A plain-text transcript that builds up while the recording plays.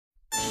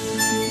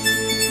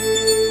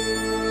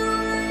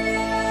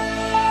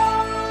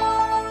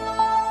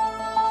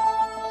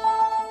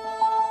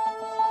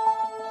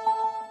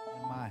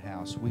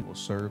we will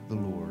serve the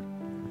Lord.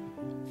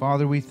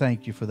 Father, we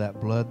thank you for that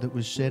blood that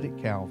was shed at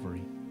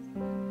Calvary.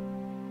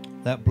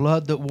 That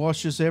blood that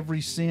washes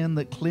every sin,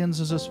 that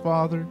cleanses us,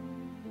 Father.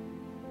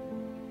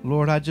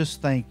 Lord, I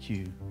just thank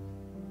you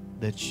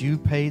that you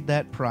paid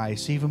that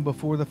price. Even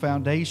before the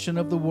foundation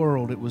of the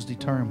world, it was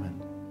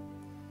determined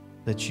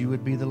that you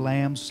would be the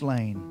Lamb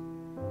slain.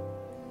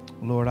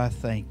 Lord, I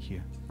thank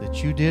you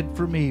that you did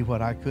for me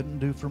what I couldn't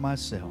do for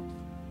myself.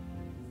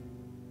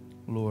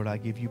 Lord, I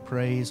give you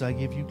praise, I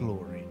give you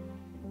glory.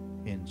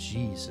 In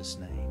Jesus'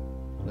 name,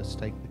 let's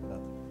take the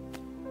cup.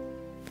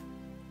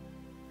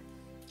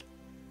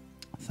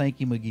 Thank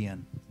him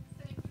again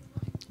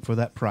for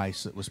that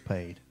price that was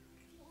paid.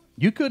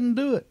 You couldn't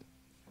do it,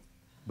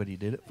 but he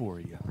did it for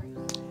you.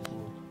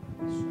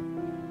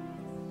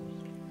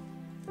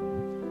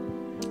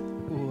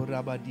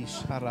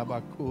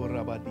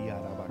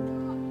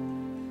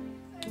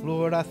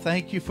 Lord, I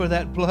thank you for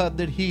that blood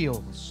that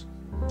heals.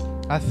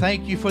 I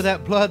thank you for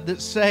that blood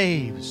that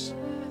saves.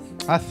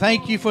 I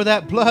thank you for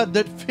that blood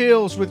that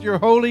fills with your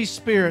Holy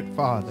Spirit,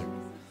 Father.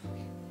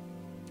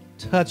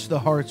 Touch the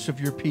hearts of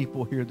your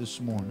people here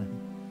this morning.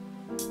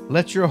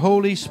 Let your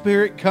Holy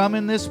Spirit come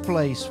in this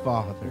place,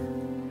 Father.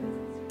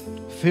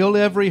 Fill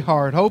every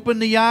heart. Open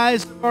the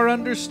eyes of our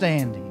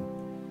understanding,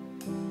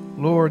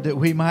 Lord, that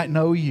we might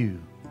know you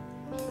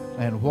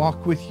and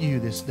walk with you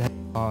this day,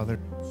 Father.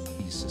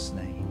 In Jesus'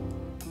 name.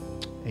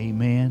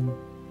 Amen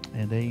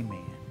and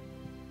amen.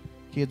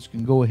 Kids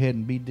can go ahead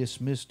and be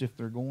dismissed if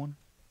they're going.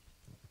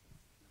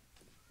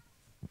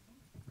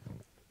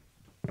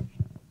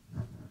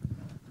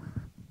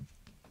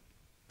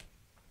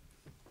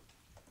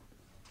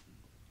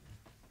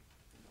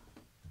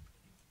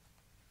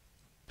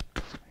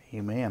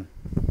 Amen.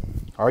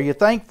 Are you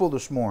thankful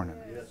this morning?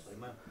 Yes,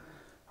 amen.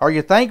 Are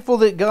you thankful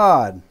that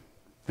God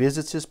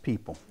visits His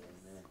people?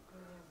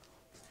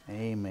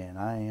 Amen.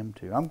 I am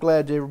too. I'm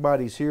glad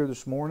everybody's here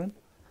this morning.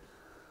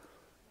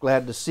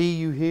 Glad to see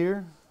you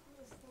here.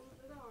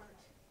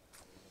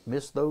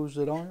 Miss those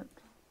that aren't.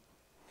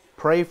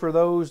 Pray for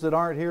those that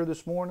aren't here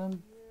this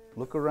morning.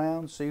 Look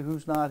around, see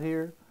who's not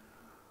here.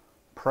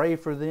 Pray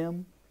for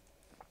them.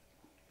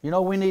 You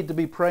know, we need to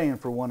be praying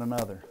for one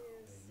another.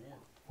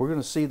 We're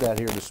going to see that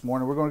here this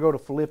morning. We're going to go to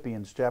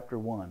Philippians chapter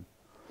 1.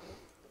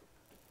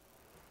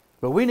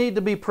 But we need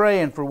to be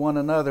praying for one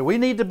another. We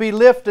need to be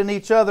lifting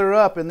each other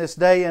up in this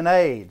day and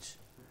age.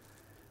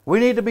 We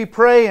need to be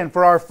praying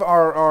for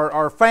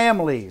our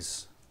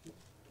families.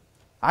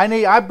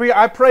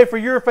 I pray for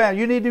your family.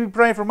 You need to be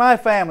praying for my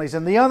families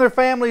and the other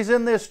families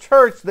in this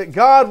church, that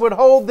God would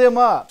hold them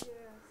up.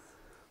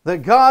 That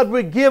God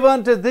would give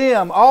unto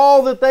them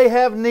all that they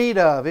have need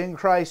of in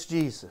Christ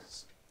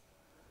Jesus.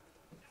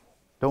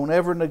 Don't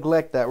ever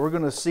neglect that. We're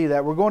going to see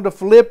that. We're going to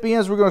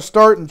Philippians. We're going to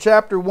start in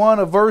chapter 1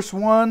 of verse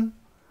 1.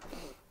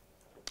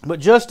 But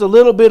just a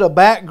little bit of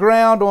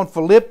background on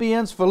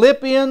Philippians.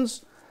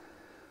 Philippians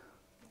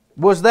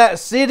was that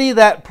city,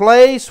 that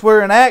place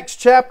where in Acts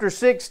chapter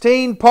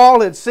 16,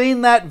 Paul had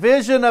seen that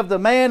vision of the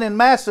man in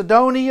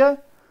Macedonia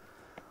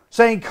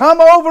saying,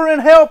 "Come over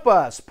and help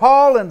us."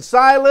 Paul and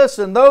Silas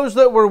and those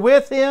that were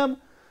with him,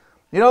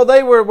 you know,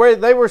 they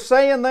were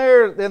saying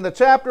there in the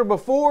chapter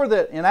before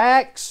that in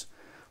Acts,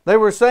 they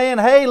were saying,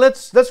 "Hey,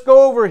 let's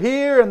go over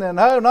here," and then,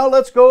 "Oh, no,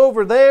 let's go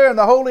over there." And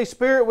the Holy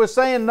Spirit was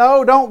saying,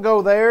 "No, don't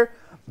go there.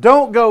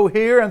 Don't go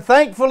here." And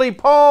thankfully,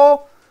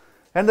 Paul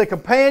and the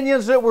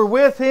companions that were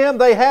with him,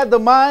 they had the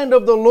mind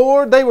of the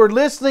Lord. They were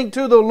listening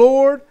to the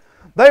Lord.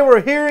 They were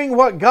hearing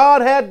what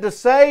God had to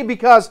say,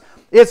 because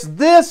it's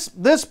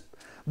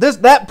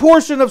that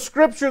portion of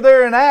Scripture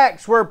there in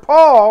Acts where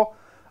Paul,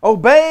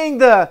 obeying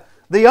the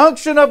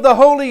unction of the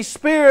Holy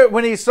Spirit,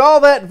 when he saw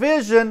that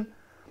vision,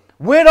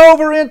 went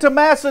over into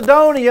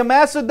Macedonia.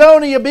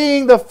 Macedonia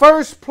being the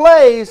first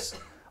place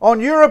on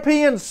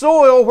European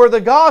soil where the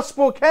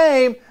gospel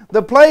came,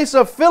 the place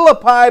of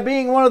Philippi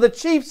being one of the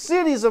chief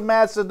cities of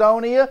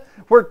Macedonia,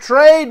 where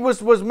trade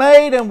was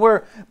made and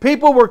where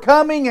people were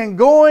coming and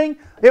going.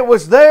 It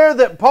was there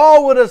that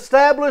Paul would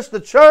establish the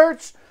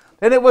church,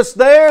 and it was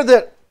there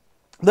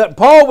that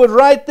Paul would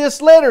write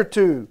this letter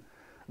to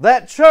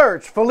that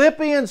church.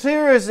 Philippians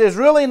here is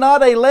really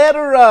not a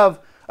letter of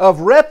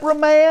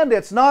reprimand.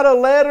 It's not a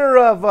letter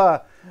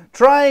of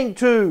trying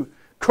to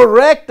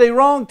correct a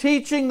wrong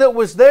teaching that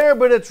was there,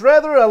 but it's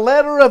rather a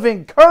letter of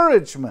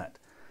encouragement.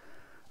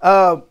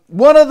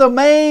 One of the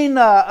main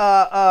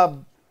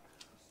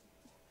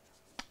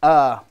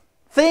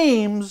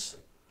themes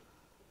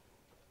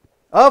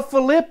of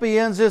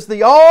Philippians is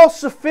the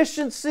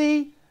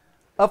all-sufficiency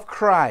of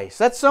Christ.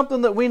 That's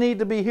something that we need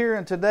to be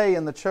hearing today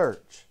in the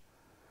church.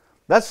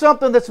 That's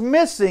something that's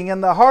missing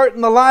in the heart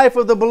and the life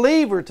of the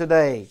believer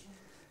today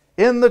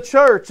in the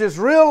church, is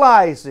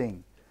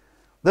realizing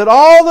that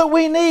all that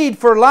we need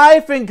for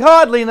life and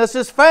godliness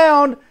is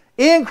found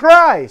in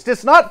Christ.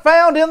 It's not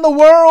found in the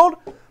world.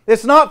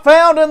 It's not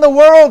found in the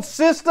world's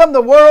system,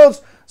 the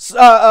world's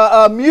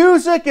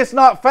music. It's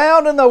not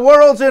found in the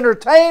world's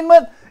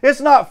entertainment. It's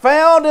not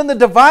found in the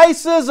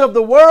devices of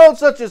the world,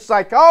 such as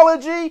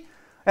psychology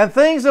and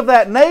things of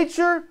that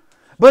nature.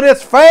 but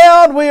it's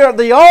found. We are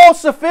the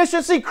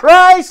all-sufficiency.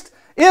 Christ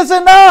is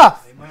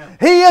enough. Amen.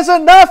 He is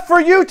enough for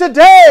you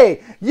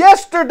today,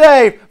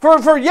 yesterday,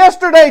 for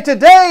yesterday,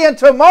 today, and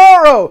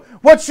tomorrow.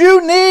 What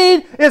you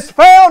need is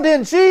found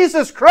in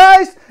Jesus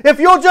Christ. If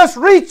you'll just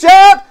reach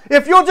out,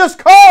 if you'll just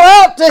call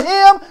out to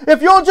Him,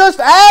 if you'll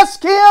just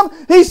ask Him,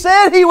 He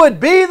said He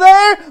would be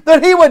there,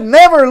 that He would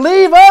never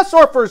leave us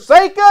or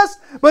forsake us,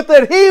 but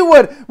that He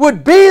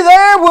would be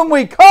there when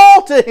we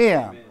call to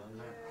Him.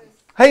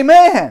 Amen.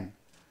 Amen.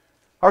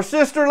 Our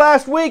sister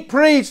last week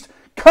preached,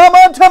 "Come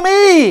unto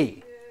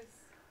me."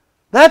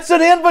 That's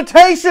an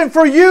invitation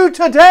for you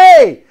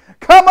today.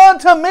 Come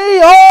unto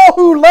me, all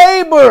who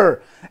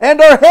labor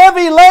and are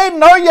heavy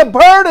laden. Are you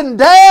burdened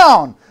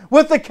down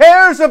with the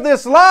cares of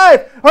this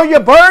life? Are you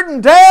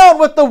burdened down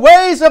with the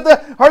ways of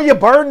are you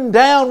burdened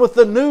down with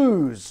the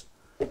news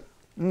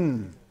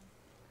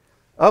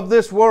of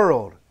this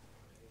world?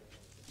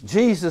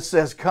 Jesus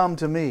says, "Come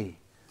to me."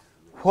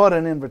 What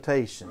an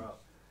invitation.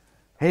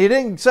 And He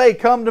didn't say,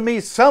 "Come to me,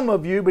 some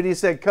of you," but He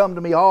said, "Come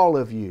to me, all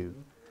of you."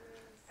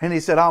 And He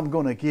said, "I'm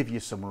going to give you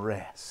some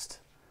rest."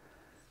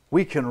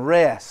 We can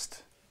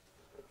rest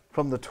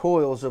from the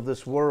toils of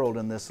this world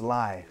and this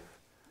life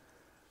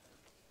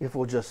if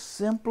we'll just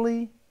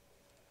simply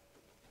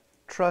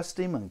trust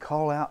Him and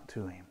call out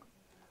to Him.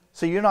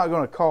 See, you're not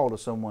going to call to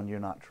someone you're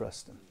not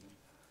trusting.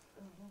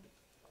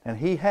 And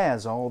He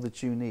has all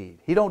that you need.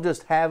 He don't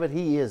just have it,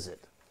 He is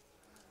it.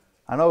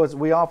 I know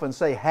we often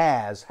say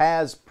has.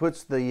 Has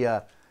puts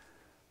the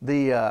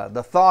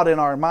thought in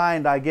our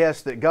mind, I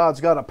guess, that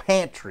God's got a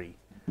pantry.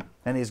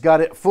 And He's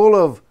got it full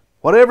of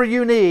whatever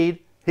you need.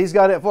 He's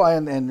got it full.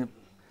 And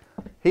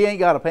He ain't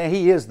got a pantry.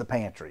 He is the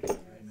pantry.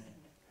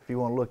 If you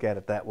want to look at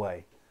it that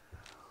way.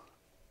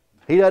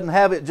 He doesn't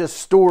have it just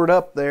stored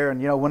up there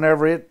and,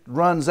 whenever it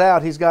runs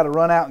out, He's got to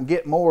run out and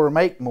get more or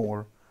make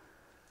more.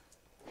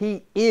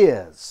 He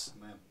is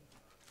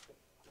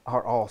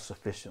our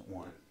all-sufficient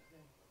one.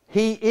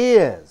 He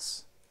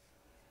is.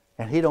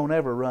 And He don't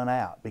ever run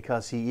out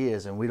because He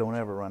is, and we don't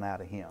ever run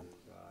out of Him.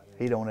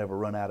 He don't ever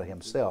run out of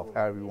Himself,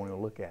 however you want to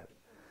look at it.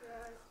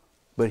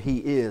 But He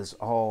is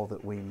all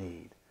that we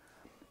need.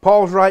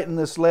 Paul's writing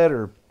this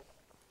letter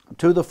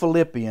to the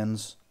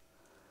Philippians.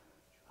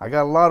 I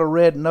got a lot of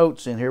red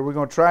notes in here. We're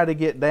going to try to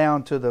get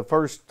down to the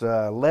first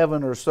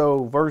 11 or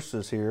so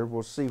verses here.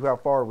 We'll see how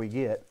far we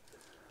get.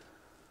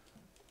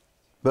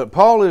 But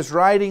Paul is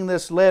writing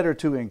this letter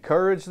to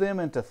encourage them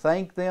and to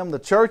thank them. The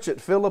church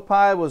at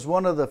Philippi was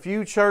one of the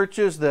few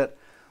churches that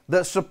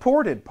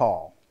supported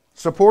Paul,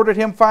 supported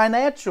him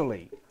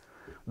financially.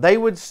 They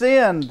would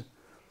send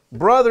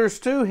brothers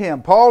to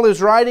him. Paul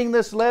is writing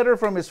this letter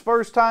from his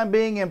first time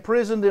being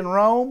imprisoned in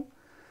Rome.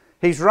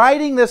 He's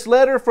writing this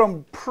letter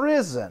from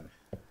prison.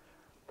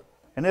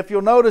 And if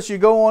you'll notice, you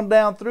go on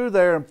down through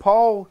there, and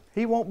Paul,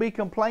 he won't be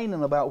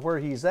complaining about where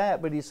he's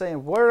at, but he's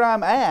saying, where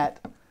I'm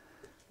at,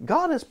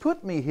 God has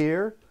put me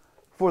here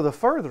for the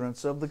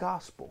furtherance of the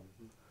gospel.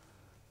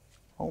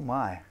 Oh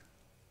my.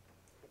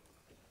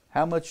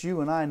 How much you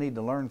and I need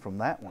to learn from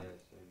that one.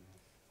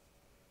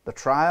 The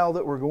trial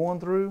that we're going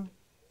through,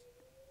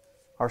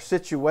 our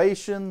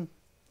situation,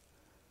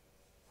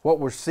 what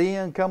we're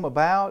seeing come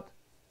about,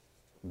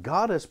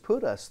 God has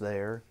put us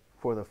there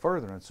for the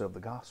furtherance of the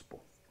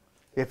gospel.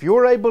 If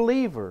you're a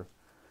believer,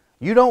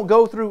 you don't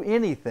go through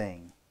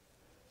anything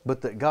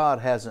but that God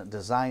hasn't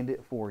designed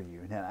it for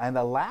you and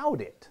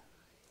allowed it.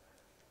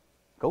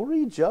 Go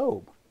read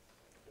Job.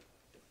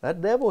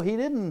 That devil, he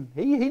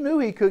knew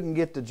he couldn't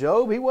get to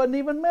Job. He wasn't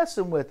even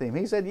messing with him.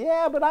 He said,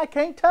 yeah, but I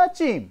can't touch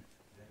him.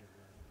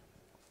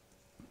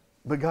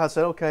 But God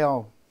said, okay,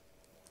 I'll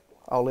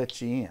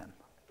let you in.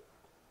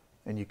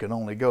 And you can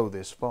only go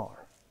this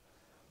far.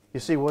 You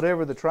see,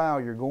 whatever the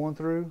trial you're going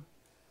through,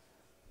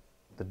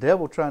 the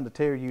devil trying to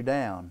tear you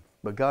down,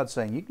 but God's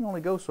saying, you can only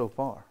go so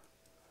far.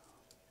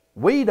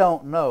 We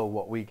don't know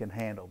what we can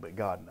handle, but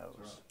God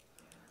knows.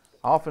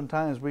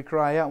 Oftentimes we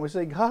cry out and we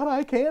say, God,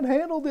 I can't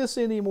handle this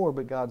anymore.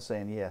 But God's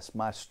saying, yes,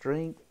 my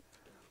strength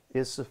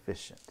is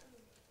sufficient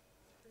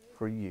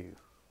for you.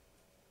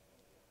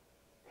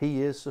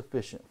 He is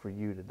sufficient for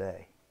you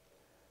today.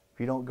 If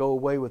you don't go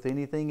away with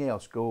anything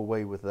else, go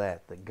away with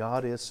that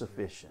God is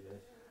sufficient.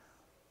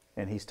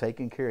 And He's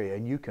taking care of you,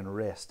 and you can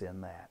rest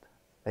in that.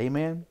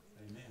 Amen?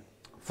 Amen.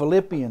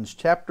 Philippians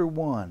chapter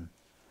 1.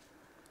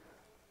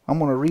 I'm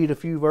going to read a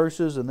few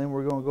verses, and then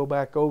we're going to go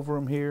back over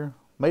them here.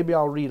 Maybe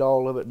I'll read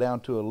all of it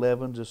down to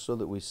 11 just so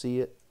that we see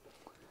it.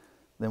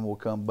 Then we'll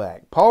come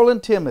back. Paul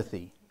and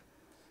Timothy,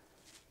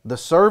 the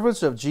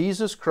servants of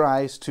Jesus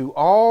Christ, to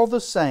all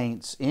the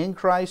saints in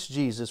Christ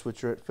Jesus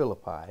which are at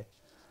Philippi,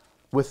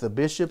 with the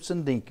bishops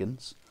and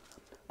deacons,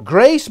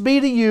 grace be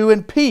to you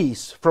and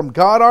peace from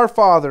God our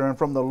Father and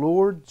from the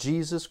Lord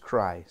Jesus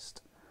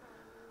Christ.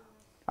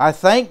 I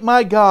thank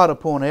my God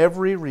upon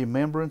every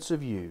remembrance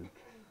of you,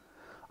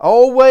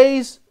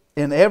 always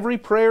in every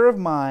prayer of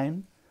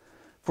mine,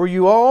 for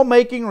you all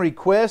making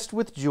request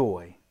with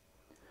joy,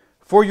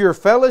 for your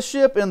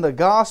fellowship in the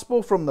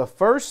gospel from the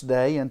first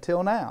day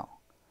until now,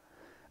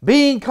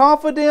 being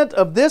confident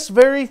of this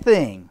very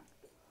thing,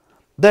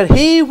 that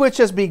He which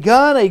has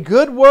begun a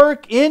good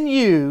work in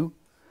you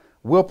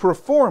will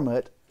perform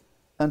it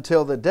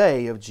until the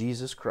day of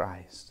Jesus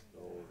Christ.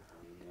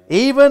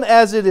 Even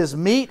as it is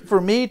meet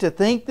for me to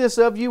think this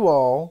of you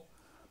all,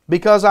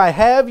 because I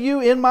have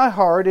you in my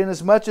heart,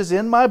 inasmuch as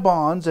in my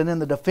bonds and in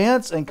the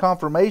defense and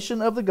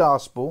confirmation of the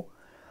gospel,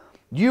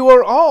 you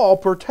are all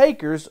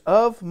partakers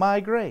of my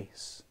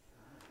grace.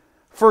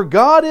 For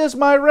God is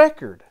my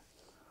record,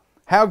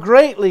 how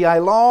greatly I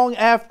long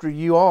after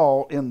you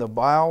all in the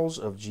bowels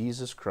of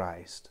Jesus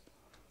Christ.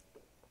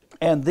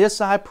 And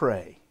this I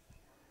pray,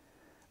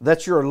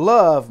 that your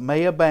love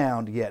may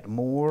abound yet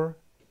more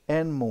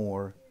and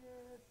more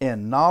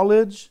in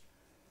knowledge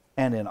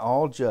and in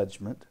all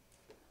judgment,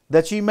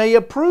 that you may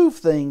approve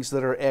things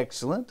that are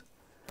excellent,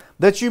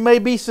 that you may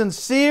be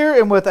sincere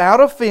and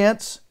without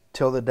offense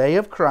till the day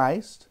of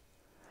Christ,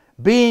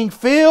 being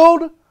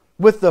filled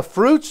with the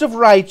fruits of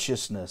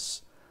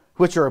righteousness,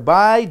 which are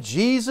by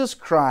Jesus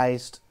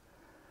Christ,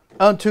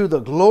 unto the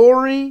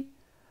glory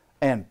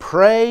and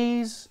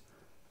praise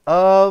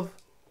of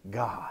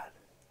God.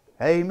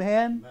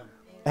 Amen. Amen.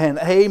 And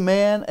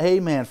amen,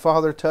 amen.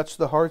 Father, touch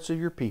the hearts of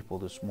your people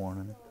this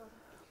morning.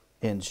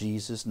 In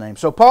Jesus' name.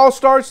 So Paul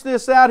starts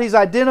this out. He's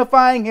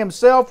identifying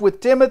himself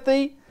with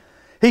Timothy.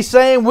 He's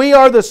saying we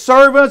are the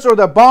servants or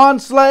the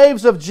bond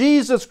slaves of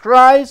Jesus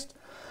Christ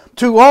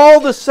to all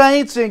the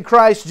saints in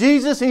Christ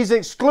Jesus. He's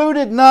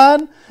excluded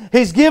none.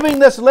 He's giving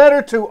this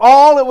letter to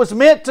all. It was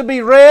meant to be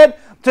read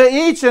to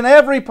each and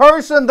every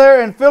person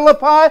there in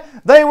Philippi.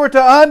 They were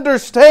to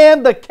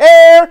understand the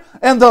care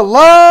and the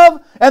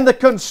love and the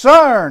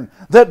concern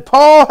that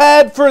Paul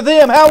had for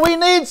them. How we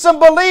need some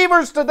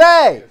believers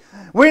today.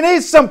 We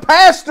need some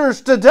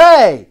pastors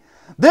today.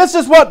 This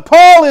is what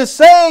Paul is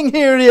saying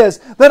here is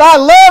that I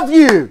love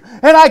you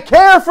and I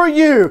care for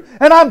you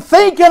and I'm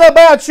thinking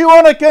about you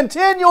on a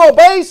continual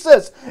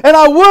basis, and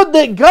I would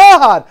that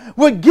God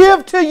would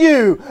give to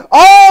you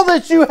all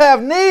that you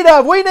have need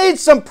of. We need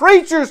some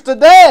preachers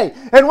today,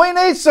 and we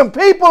need some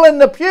people in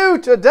the pew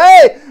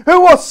today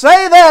who will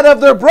say that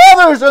of their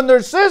brothers and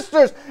their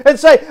sisters and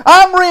say,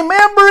 I'm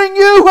remembering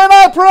you when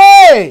I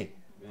pray.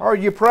 Are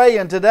you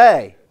praying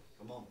today?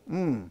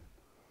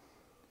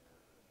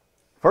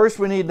 First,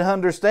 we need to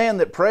understand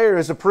that prayer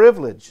is a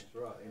privilege.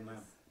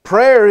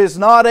 Prayer is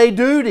not a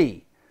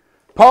duty.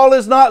 Paul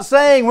is not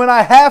saying when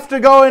I have to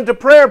go into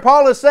prayer.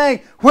 Paul is saying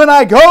when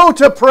I go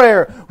to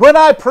prayer, when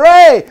I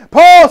pray.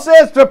 Paul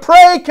says to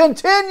pray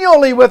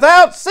continually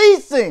without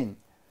ceasing.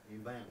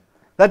 Amen.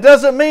 That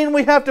doesn't mean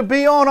we have to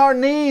be on our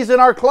knees in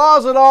our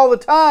closet all the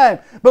time,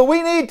 but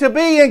we need to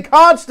be in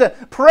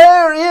constant.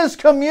 Prayer is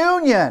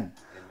communion. Amen.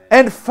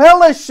 And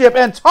fellowship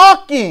and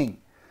talking.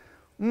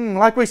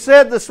 Like we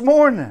said this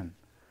morning.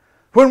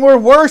 When we're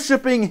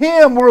worshiping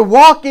Him, we're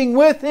walking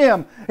with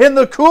Him in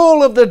the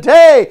cool of the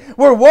day.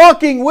 We're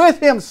walking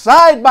with Him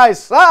side by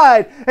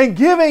side and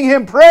giving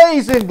Him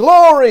praise and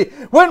glory.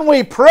 When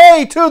we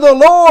pray to the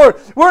Lord,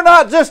 we're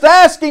not just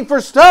asking for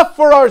stuff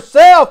for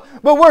ourselves,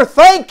 but we're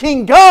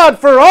thanking God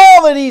for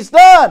all that He's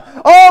done,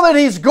 all that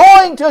He's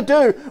going to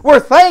do.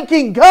 We're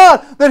thanking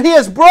God that He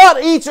has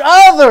brought each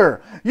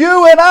other,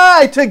 you and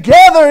I,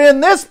 together in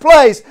this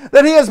place,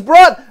 that He has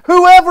brought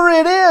whoever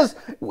it is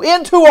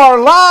into our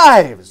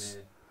lives.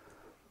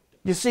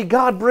 You see,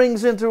 God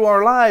brings into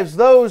our lives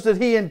those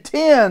that He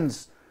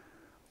intends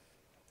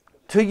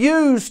to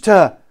use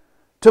to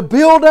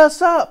build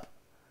us up,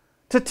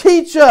 to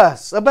teach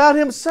us about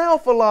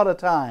Himself a lot of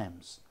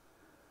times.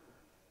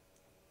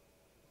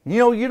 You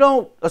know, you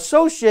don't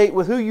associate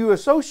with who you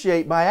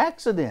associate by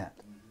accident.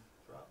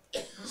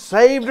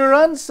 Saved or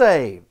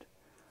unsaved.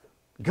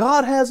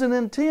 God has an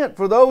intent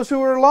for those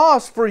who are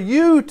lost, for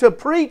you to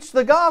preach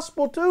the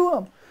gospel to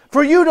them,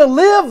 for you to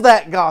live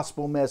that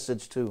gospel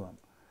message to them.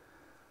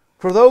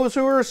 For those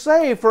who are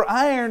saved, for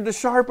iron to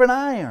sharpen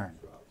iron.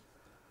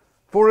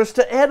 For us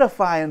to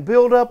edify and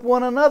build up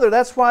one another.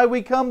 That's why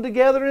we come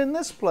together in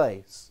this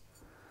place.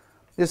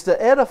 It's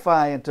to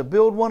edify and to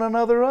build one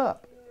another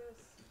up.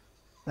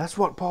 That's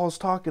what Paul's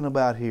talking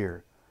about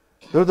here.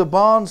 They're the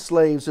bond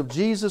slaves of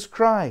Jesus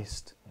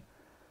Christ.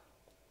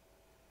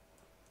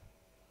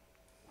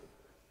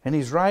 And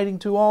he's writing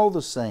to all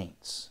the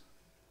saints.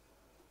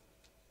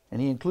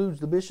 And he includes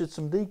the bishops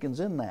and deacons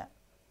in that.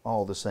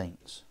 All the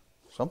saints.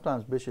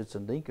 Sometimes bishops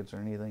and deacons are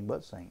anything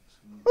but saints.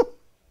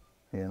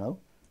 You know.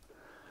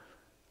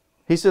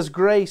 He says,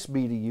 grace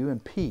be to you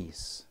and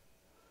peace.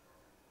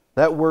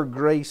 That word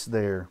grace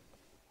there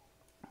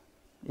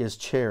is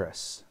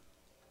charis.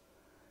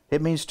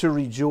 It means to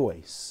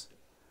rejoice.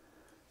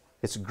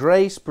 It's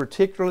grace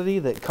particularly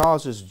that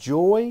causes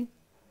joy.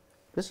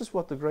 This is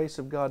what the grace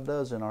of God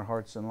does in our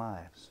hearts and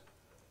lives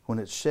when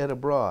it's shed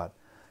abroad.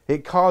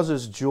 It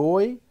causes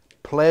joy,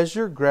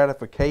 pleasure,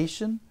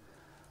 gratification.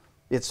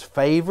 It's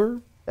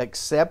favor,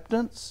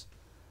 acceptance.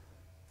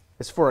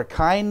 It's for a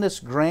kindness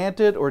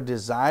granted or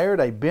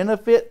desired, a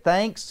benefit,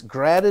 thanks,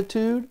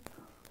 gratitude,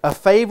 a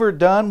favor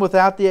done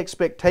without the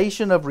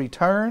expectation of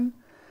return,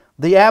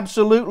 the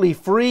absolutely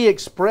free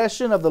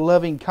expression of the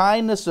loving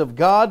kindness of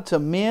God to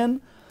men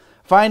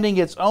finding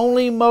its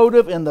only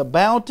motive in the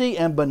bounty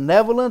and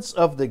benevolence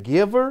of the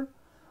giver,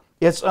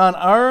 its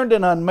unearned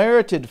and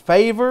unmerited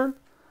favor,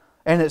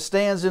 and it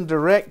stands in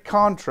direct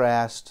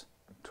contrast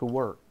to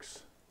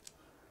works.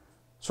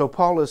 So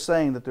Paul is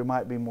saying that there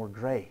might be more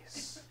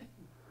grace,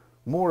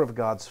 more of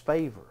God's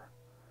favor,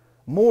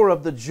 more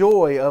of the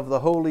joy of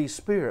the Holy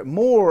Spirit,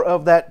 more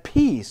of that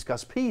peace,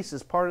 because peace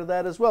is part of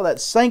that as well. That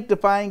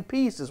sanctifying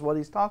peace is what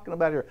he's talking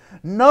about here.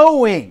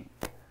 Knowing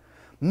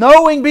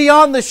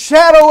beyond the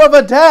shadow of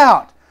a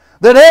doubt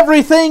that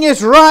everything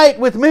is right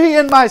with me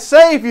and my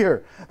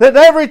Savior, that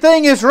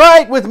everything is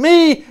right with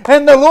me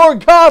and the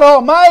Lord God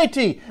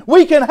Almighty.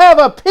 We can have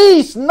a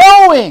peace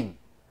knowing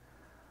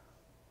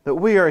that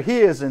we are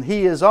His and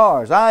He is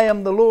ours. I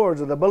am the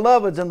Lord's, or the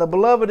beloved's, and the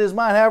beloved is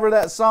mine, however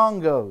that song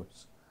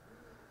goes.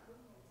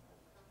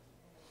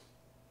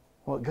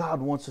 What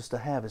God wants us to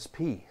have is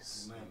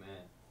peace. Amen.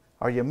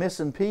 Are you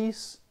missing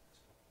peace?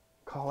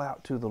 Call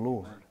out to the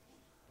Lord.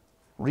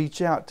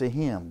 Reach out to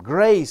Him.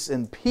 Grace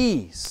and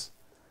peace.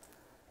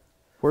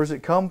 Where does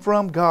it come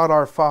from? God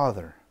our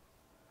Father.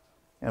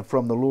 And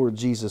from the Lord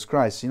Jesus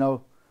Christ. You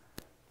know,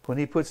 when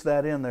He puts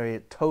that in there,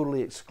 it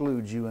totally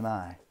excludes you and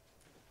I.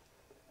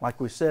 Like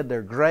we said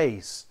there,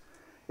 grace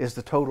is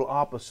the total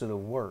opposite of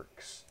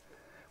works.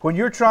 When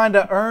you're trying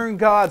to earn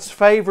God's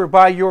favor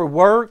by your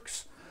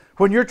works,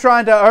 when you're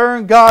trying to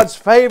earn God's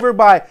favor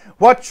by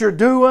what you're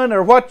doing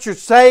or what you're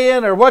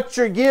saying or what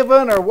you're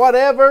giving or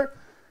whatever,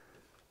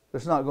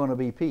 there's not going to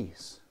be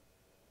peace.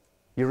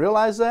 You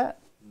realize that?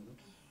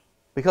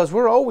 Because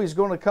we're always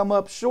going to come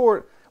up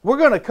short. We're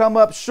going to come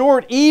up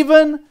short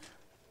even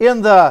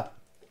in the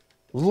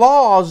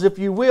laws, if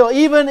you will,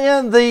 even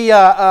in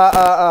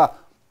the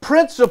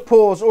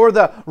principles or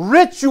the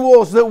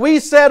rituals that we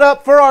set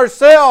up for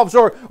ourselves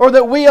or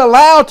that we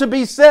allow to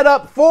be set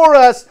up for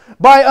us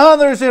by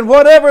others in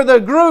whatever the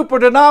group or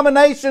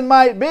denomination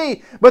might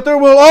be. But there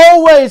will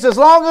always, as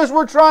long as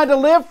we're trying to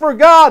live for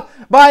God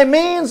by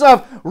means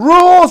of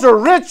rules or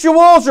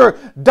rituals or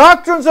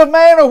doctrines of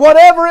man or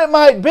whatever it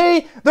might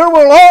be, there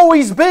will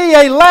always be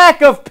a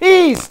lack of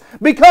peace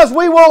because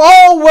we will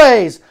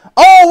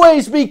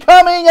always be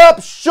coming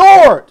up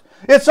short.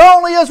 It's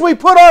only as we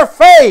put our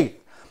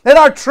faith and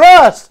our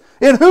trust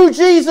in who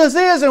Jesus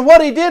is and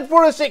what He did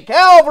for us at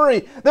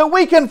Calvary that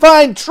we can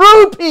find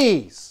true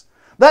peace.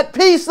 That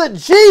peace that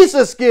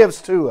Jesus gives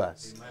to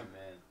us.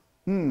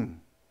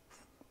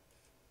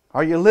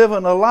 Are you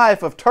living a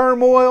life of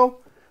turmoil?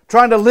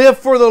 Trying to live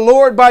for the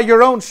Lord by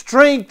your own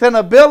strength and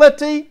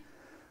ability?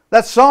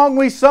 That song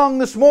we sung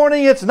this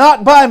morning, it's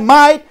not by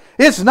might,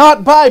 it's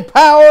not by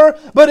power,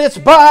 but it's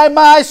by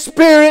my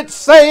Spirit,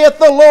 saith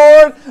the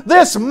Lord.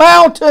 This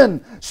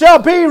mountain shall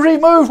be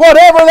removed,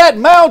 whatever that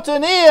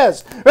mountain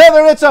is.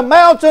 Whether it's a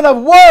mountain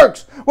of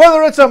works,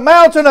 whether it's a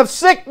mountain of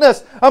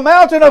sickness, a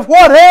mountain of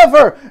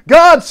whatever.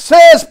 God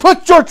says,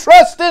 put your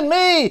trust in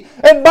me,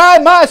 and by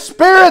my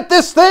Spirit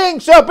this thing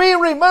shall be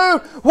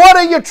removed. What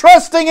are you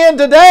trusting in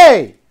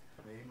today?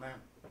 Amen.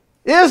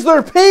 Is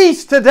there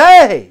peace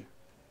today?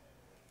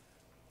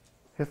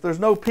 If there's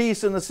no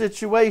peace in the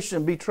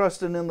situation, be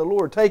trusting in the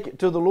Lord. Take it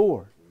to the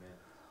Lord.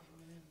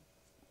 Amen.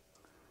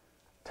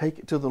 Take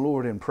it to the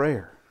Lord in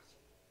prayer.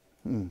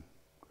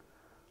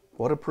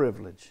 What a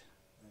privilege.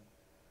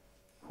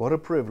 What a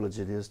privilege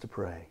it is to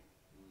pray.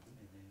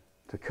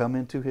 To come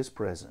into His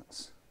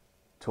presence.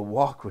 To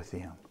walk with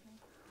Him.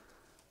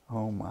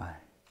 Oh my.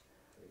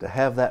 To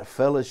have that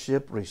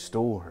fellowship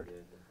restored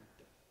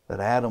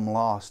that Adam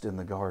lost in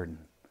the garden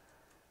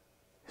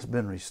has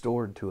been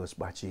restored to us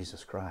by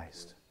Jesus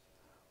Christ.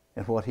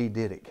 And what He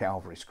did at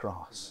Calvary's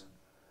cross.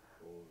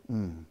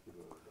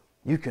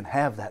 You can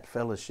have that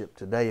fellowship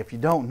today. If you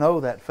don't know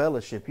that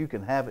fellowship, you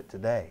can have it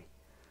today.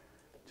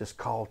 Just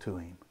call to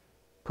Him.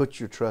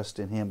 Put your trust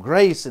in Him.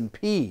 Grace and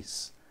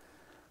peace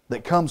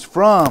that comes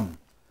from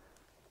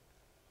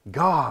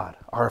God,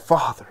 our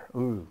Father.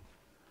 Ooh,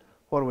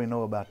 what do we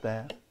know about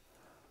that?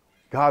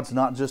 God's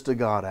not just a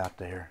God out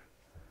there,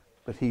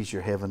 but He's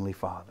your Heavenly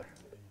Father.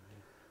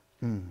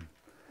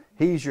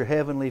 He's your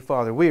Heavenly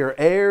Father. We are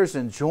heirs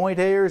and joint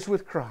heirs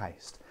with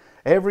Christ.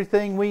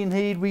 Everything we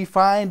need we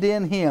find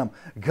in Him.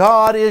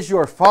 God is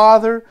your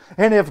Father,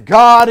 and if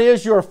God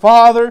is your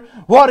Father,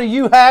 what do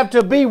you have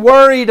to be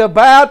worried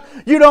about?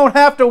 You don't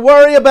have to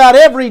worry about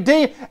every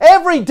demon.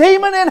 Every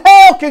demon in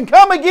hell can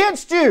come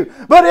against you.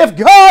 But if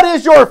God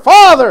is your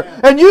Father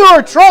and you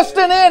are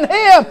trusting in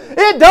Him,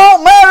 it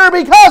don't matter,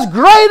 because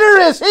greater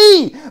is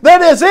He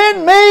that is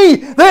in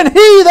me than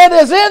he that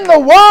is in the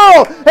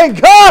world.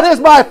 And God is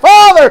my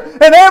Father,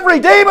 and every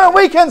demon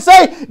we can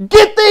say,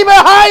 get thee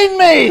behind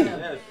me.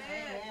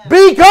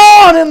 Be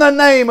gone in the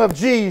name of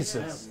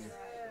Jesus.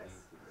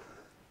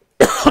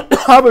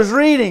 I was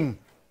reading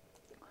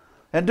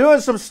and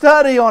doing some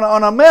study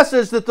on a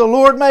message that the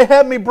Lord may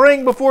have me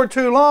bring before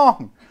too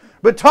long.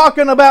 But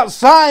talking about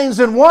signs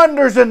and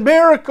wonders and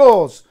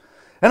miracles.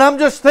 And I'm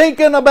just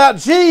thinking about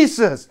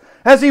Jesus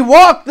as He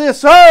walked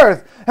this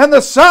earth, and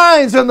the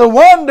signs and the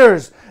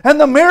wonders and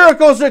the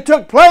miracles that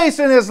took place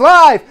in His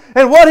life.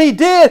 And what He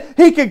did,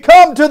 He could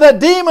come to the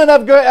demon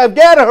of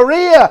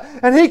Gadara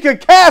and He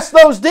could cast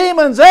those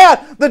demons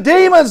out, the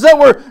demons that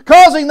were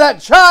causing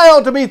that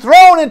child to be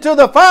thrown into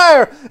the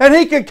fire, and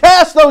He could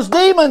cast those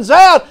demons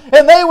out,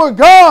 and they were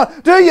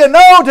gone. Do you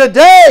know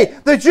today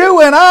that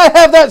you and I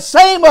have that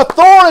same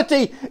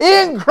authority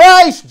in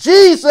Christ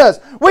Jesus?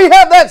 We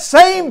have that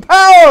same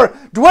power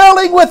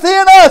dwelling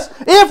within us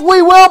if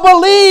we will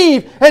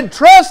believe and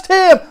trust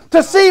Him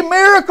to see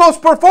miracles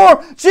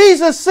performed.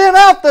 Jesus sent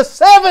out the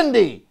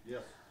 70,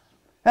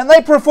 and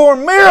they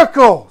performed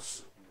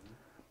miracles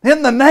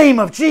in the name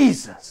of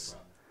Jesus.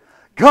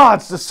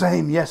 God's the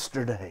same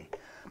yesterday,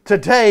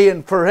 today,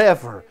 and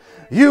forever.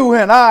 You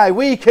and I,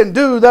 we can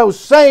do those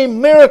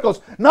same miracles,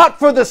 not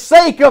for the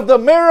sake of the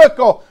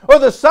miracle or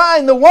the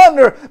sign, the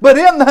wonder, but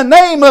in the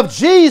name of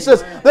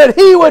Jesus, that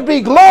He would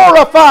be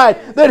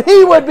glorified, that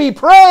He would be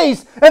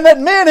praised, and that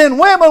men and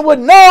women would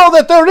know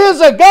that there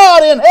is a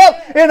God in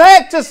heaven. In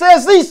Acts it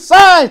says, these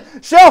signs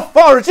shall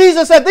follow.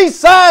 Jesus said, these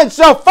signs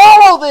shall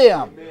follow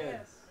them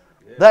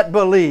that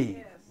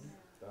believe.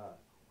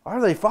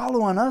 Are they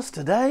following us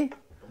today?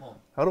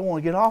 I don't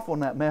want to get off on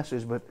that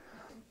message, but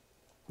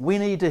we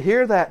need to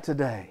hear that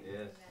today.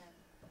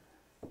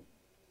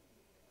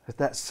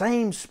 That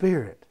same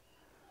Spirit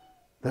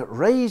that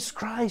raised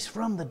Christ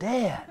from the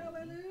dead.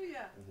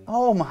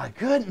 Oh my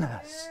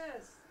goodness.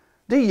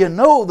 Do you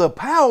know the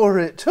power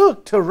it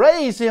took to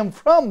raise Him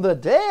from the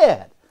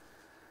dead?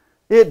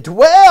 It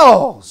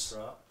dwells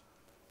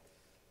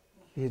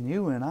in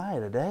you and I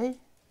today.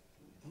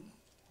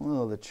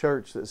 Well, the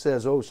church that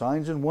says, oh,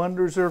 signs and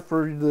wonders are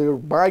for the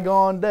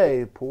bygone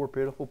day. Poor,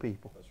 pitiful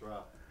people. That's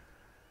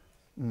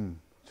right.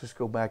 Just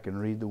go back and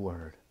read the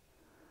Word.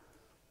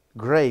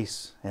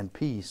 Grace and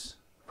peace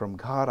from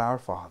God our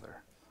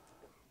Father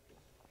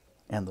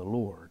and the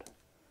Lord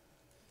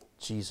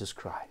Jesus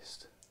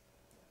Christ.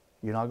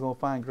 You're not going to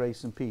find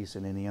grace and peace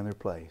in any other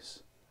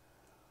place.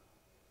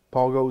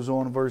 Paul goes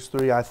on in verse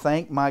 3, I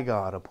thank my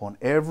God upon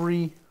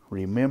every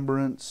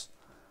remembrance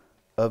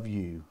of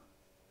you.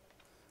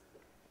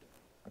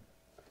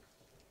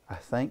 I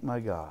thank my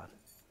God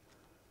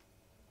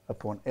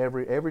upon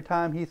every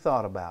time He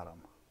thought about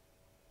them,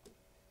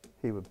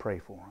 He would pray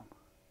for them.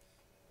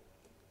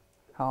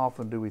 How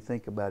often do we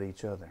think about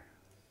each other?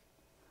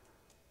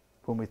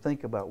 When we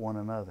think about one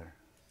another,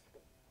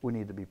 we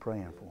need to be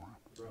praying for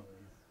them.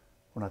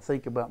 When I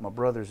think about my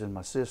brothers and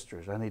my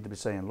sisters, I need to be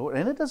saying, Lord,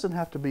 and it doesn't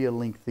have to be a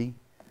lengthy,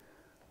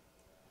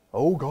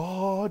 oh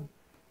God,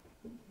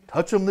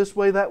 touch them this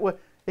way, that way.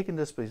 It can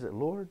just be,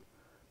 Lord,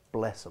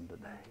 bless them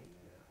today.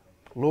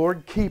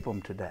 Lord, keep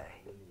them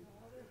today.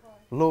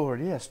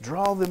 Lord, yes,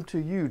 draw them to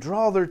you.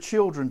 Draw their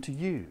children to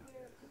you.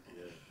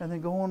 And then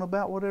go on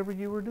about whatever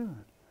you were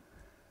doing.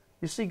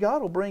 You see,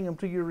 God will bring them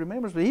to your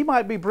remembrance. But He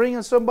might be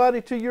bringing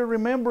somebody to your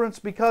remembrance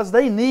because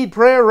they need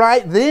prayer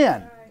right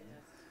then.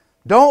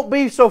 Don't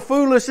be so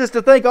foolish as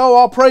to think, oh,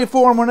 I'll pray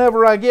for them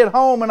whenever I get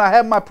home and I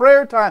have my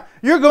prayer time.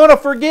 You're going to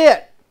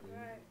forget.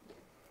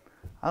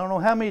 I don't know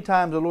how many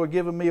times the Lord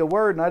given me a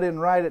word and I didn't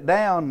write it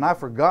down and I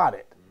forgot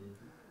it.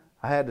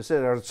 I had to say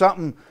there's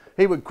something,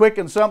 He would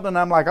quicken something, and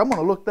I'm like, I'm going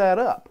to look that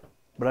up.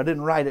 But I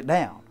didn't write it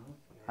down.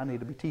 I need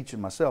to be teaching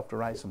myself to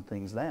write some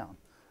things down.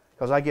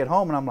 Because I get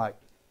home and I'm like,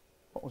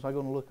 what was I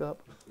going to look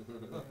up?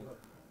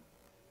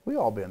 We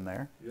all been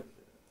there. Yep.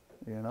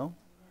 You know?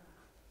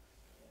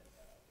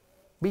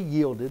 Be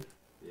yielded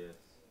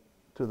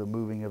to the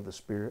moving of the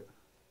Spirit.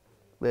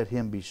 Let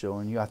Him be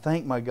showing you. I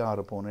thank my God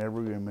upon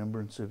every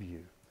remembrance of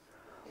you.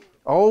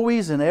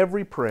 Always in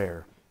every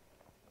prayer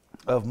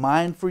of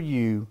mine for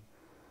you,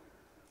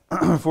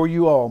 for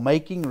you all,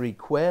 making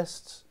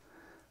requests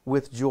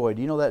with joy.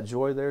 Do you know that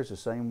joy there is the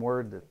same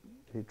word that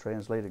He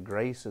translated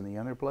grace in the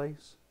other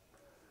place?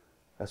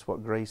 That's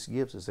what grace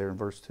gives us there in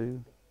verse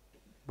 2.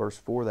 Verse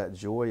 4, that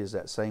joy is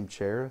that same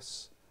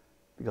charis,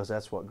 because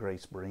that's what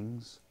grace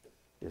brings,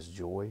 is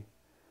joy.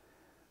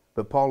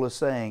 But Paul is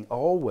saying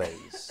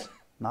always,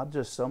 not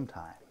just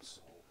sometimes,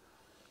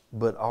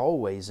 but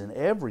always in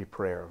every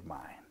prayer of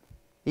mine.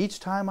 Each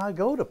time I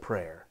go to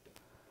prayer,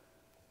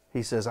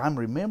 he says, I'm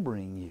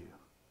remembering you.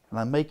 And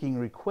I'm making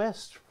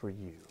requests for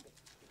you.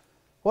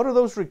 What are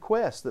those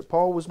requests that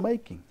Paul was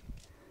making?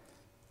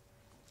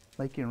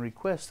 Making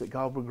requests that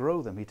God would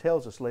grow them. He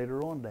tells us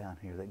later on down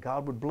here that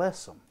God would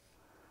bless them.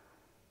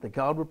 That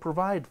God would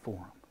provide for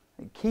them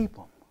and keep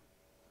them.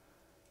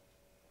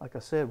 Like I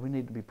said, we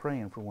need to be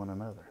praying for one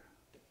another.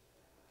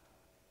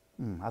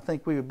 I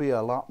think we would be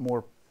a lot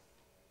more,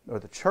 or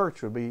the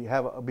church would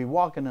be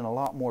walking in a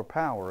lot more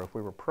power if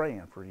we were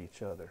praying for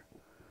each other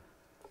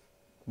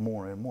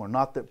more and more.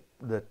 Not that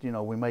you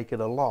know, we make it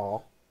a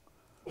law,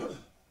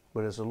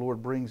 but as the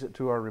Lord brings it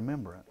to our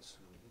remembrance,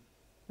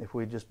 if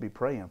we'd just be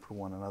praying for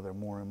one another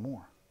more and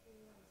more,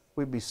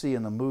 we'd be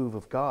seeing the move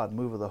of God,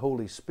 move of the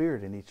Holy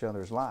Spirit in each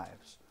other's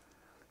lives.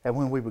 And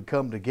when we would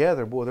come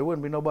together, boy, there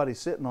wouldn't be nobody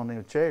sitting on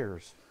their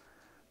chairs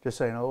just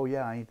saying, oh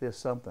yeah, ain't this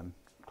something?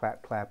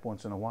 Clap, clap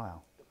once in a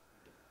while.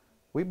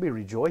 We'd be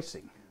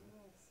rejoicing.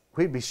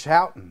 We'd be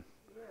shouting.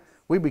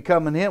 We'd be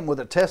coming in with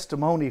a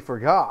testimony for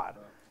God.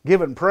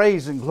 giving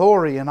praise and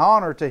glory and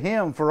honor to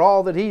Him for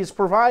all that He's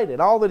provided,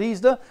 all that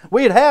He's done.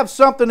 We'd have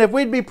something if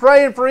we'd be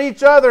praying for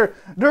each other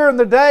during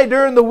the day,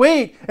 during the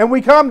week, and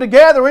we come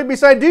together, we'd be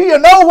saying, do you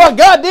know what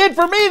God did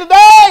for me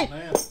today?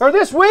 Amen. Or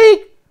this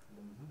week?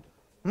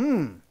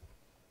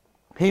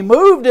 He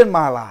moved in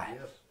my life.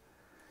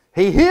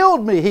 He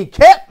healed me. He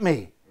kept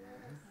me.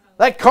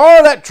 That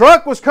car, that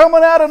truck was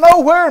coming out of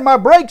nowhere and my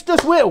brakes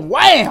just went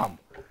wham!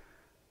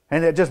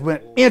 And it just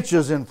went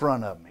inches in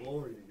front of me.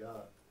 Glory to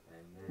God.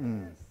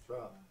 Amen.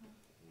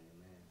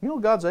 You know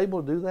God's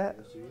able to do that?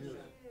 Yes, He is.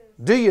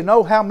 Do you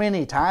know how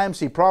many times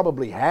He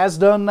probably has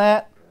done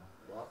that?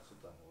 Lots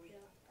of times.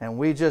 And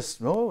we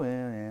just,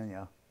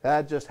 yeah.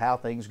 That's just how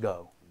things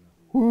go.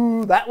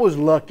 Ooh, that was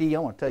lucky. I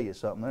want to tell you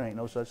something. There ain't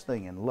no such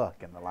thing in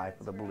luck in the life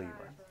of the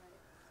believer.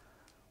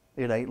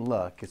 It ain't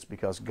luck. It's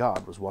because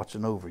God was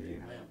watching over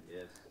you.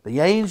 The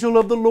angel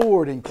of the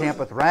Lord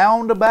encampeth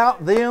round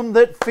about them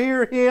that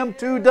fear Him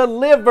to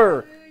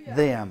deliver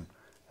them.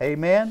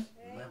 Amen?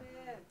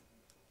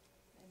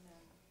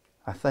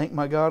 I thank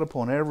my God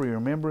upon every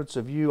remembrance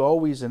of you,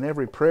 always in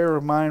every prayer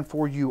of mine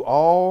for you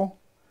all,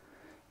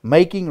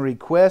 making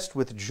request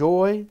with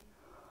joy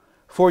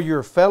for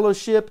your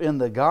fellowship in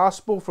the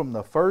gospel from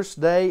the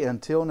first day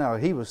until now.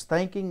 He was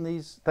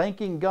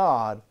thanking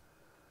God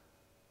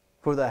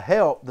for the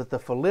help that the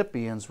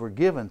Philippians were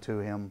given to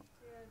him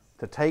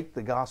to take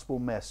the gospel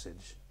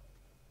message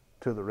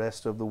to the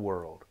rest of the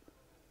world.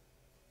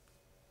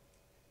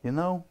 You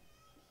know,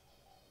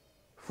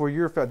 for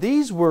your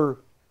these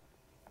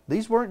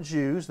weren't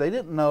Jews. They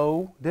didn't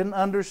know, didn't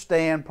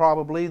understand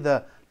probably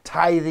the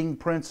tithing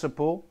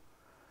principle.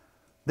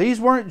 These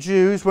weren't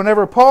Jews.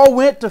 Whenever Paul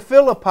went to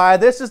Philippi,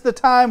 this is the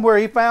time where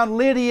he found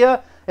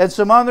Lydia and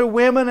some other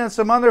women and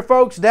some other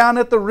folks down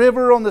at the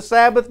river on the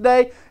Sabbath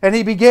day, and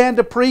he began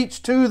to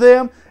preach to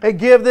them and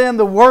give them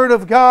the Word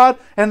of God,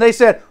 and they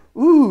said,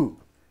 ooh,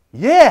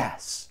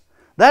 yes,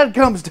 that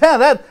comes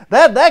down,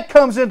 that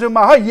comes into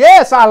my heart.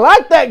 Yes, I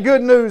like that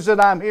good news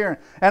that I'm hearing.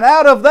 And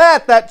out of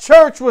that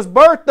church was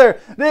birthed there.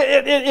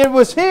 It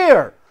was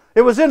here.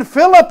 It was in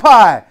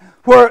Philippi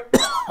where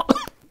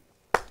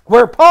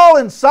where Paul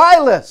and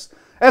Silas,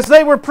 as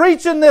they were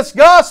preaching this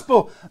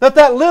gospel,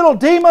 that little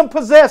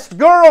demon-possessed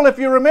girl, if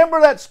you remember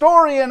that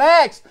story in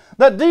Acts,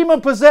 that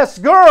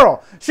demon-possessed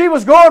girl, she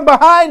was going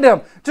behind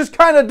them, just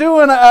kind of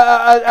doing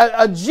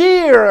a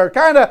jeer or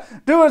kind of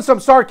doing some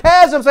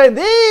sarcasm, saying,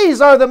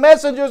 these are the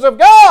messengers of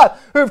God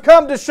who've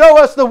come to show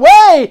us the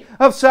way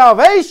of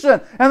salvation.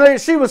 And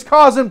she was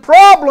causing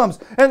problems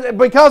and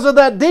because of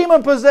that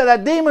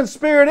demon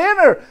spirit in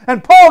her.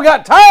 And Paul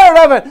got tired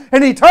of it,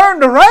 and he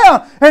turned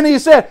around and he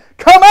said,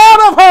 come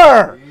out of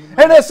her.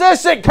 And it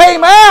says it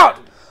came out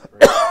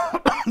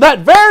that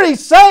very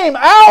same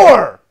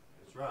hour.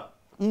 That's right.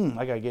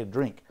 I got to get a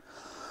drink.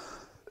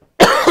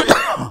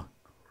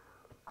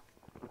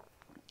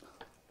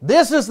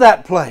 This is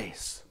that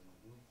place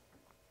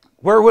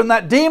where when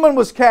that demon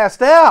was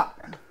cast out,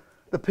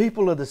 the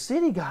people of the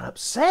city got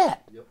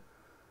upset. Yep.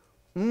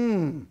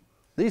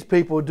 These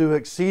people do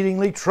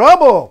exceedingly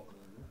trouble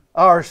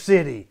our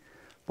city.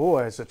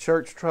 Boy, is the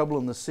church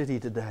troubling the city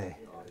today.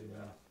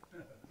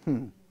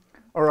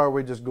 Or are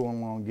we just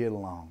going along, get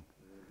along?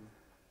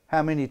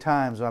 How many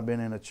times I've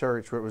been in a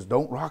church where it was,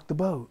 don't rock the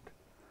boat.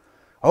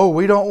 Oh,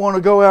 we don't want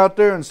to go out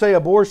there and say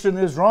abortion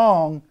is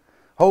wrong.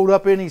 Hold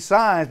up any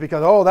signs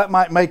because, oh, that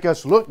might make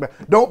us look bad.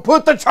 Don't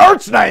put the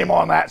church name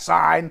on that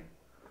sign.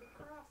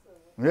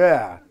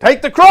 Yeah,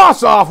 take the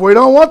cross off. We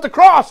don't want the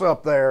cross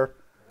up there.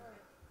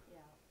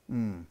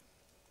 But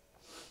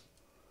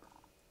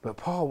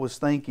Paul was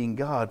thanking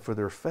God for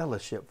their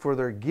fellowship, for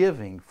their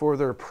giving, for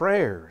their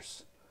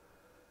prayers,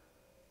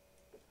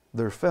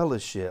 their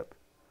fellowship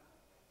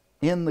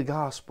in the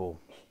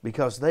gospel,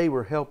 because they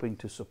were helping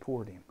to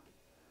support him,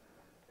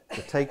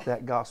 to take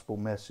that gospel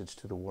message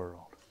to the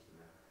world.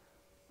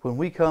 When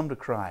we come to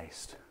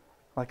Christ,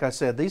 like I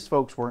said, these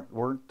folks weren't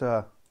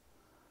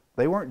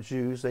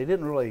Jews. They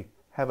didn't really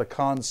have a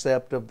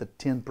concept of the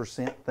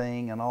 10%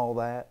 thing and all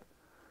that.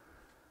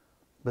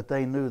 But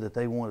they knew that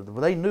they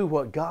knew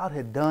what God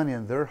had done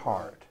in their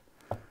heart.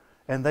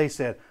 And they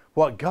said,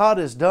 what God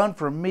has done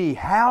for me,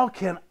 how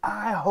can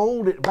I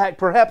hold it back?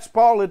 Perhaps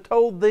Paul had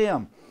told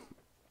them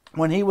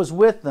when he was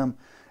with them,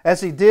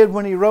 as he did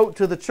when he wrote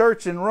to the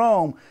church in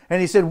Rome, and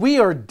he said, we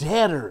are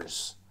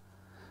debtors.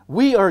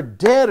 We are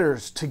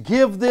debtors to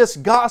give this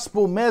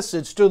gospel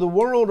message to the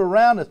world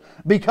around us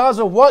because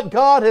of what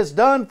God has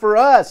done for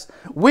us.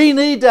 We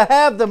need to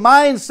have the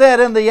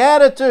mindset and the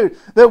attitude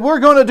that we're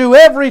going to do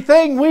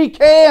everything we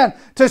can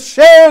to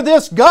share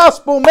this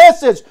gospel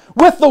message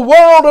with the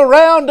world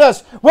around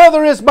us,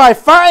 whether it's by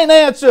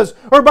finances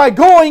or by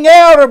going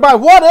out or by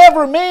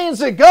whatever means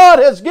that God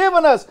has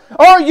given us.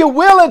 Are you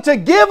willing to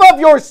give of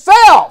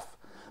yourself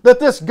that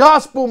this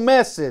gospel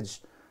message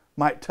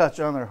might touch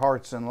on their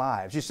hearts and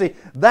lives? You see,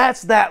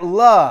 that's that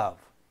love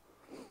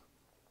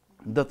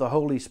that the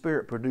Holy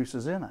Spirit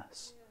produces in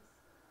us.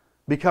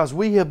 Because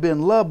we have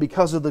been loved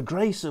because of the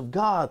grace of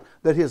God,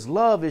 that His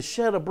love is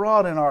shed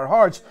abroad in our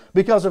hearts,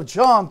 because of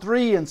John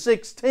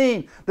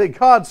 3:16, that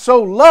God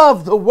so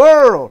loved the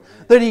world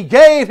that He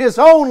gave His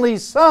only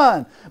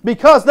Son.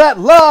 Because that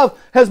love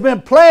has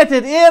been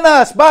planted in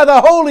us by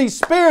the Holy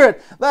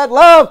Spirit, that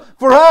love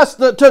for us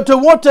to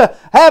want to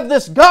have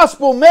this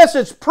gospel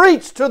message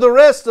preached to the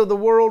rest of the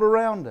world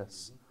around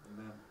us.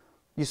 Amen.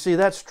 You see,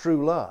 that's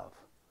true love.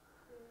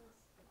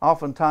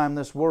 Oftentimes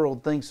this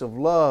world thinks of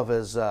love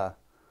as...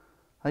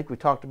 I think we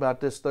talked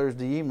about this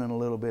Thursday evening a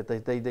little bit.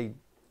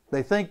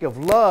 They think of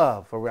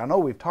love, or I know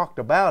we've talked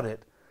about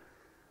it.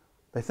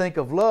 They think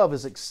of love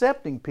as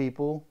accepting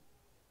people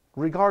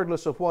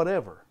regardless of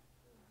whatever.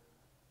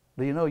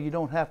 Do you know you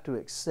don't have to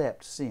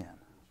accept sin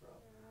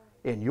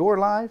in your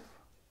life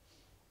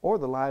or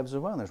the lives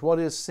of others? What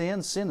is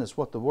sin? Sin is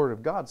what the Word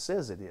of God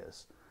says it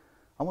is.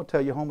 I'm going to tell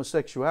you,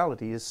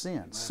 homosexuality is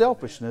sin.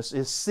 Selfishness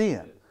is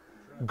sin.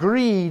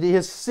 Greed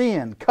is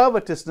sin.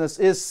 Covetousness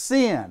is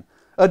sin.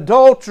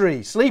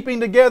 Adultery, sleeping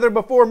together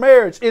before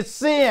marriage, it's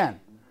sin.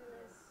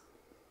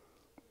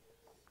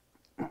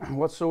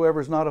 Whatsoever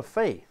is not of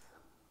faith.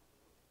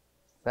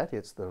 That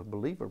hits the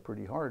believer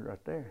pretty hard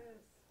right there.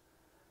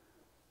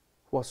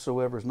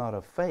 Whatsoever is not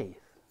of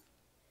faith.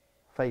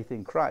 Faith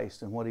in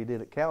Christ and what He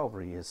did at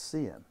Calvary is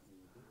sin.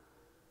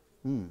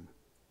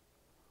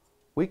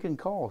 We can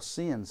call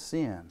sin,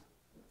 sin.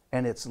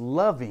 And it's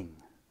loving.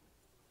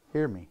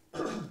 Hear me.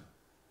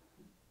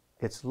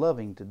 It's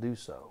loving to do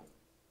so.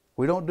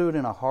 We don't do it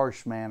in a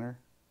harsh manner,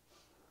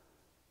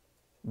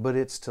 but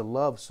it's to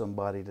love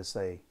somebody to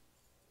say,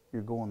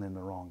 you're going in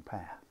the wrong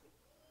path.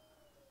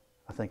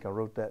 I think I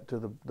wrote that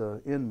to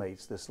the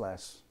inmates this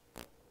last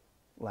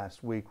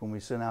week when we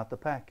sent out the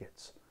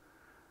packets.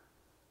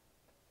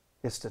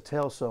 It's to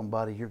tell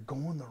somebody, you're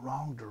going the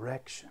wrong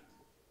direction.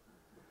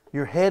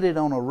 You're headed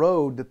on a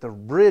road that the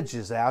bridge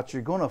is out,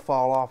 you're going to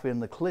fall off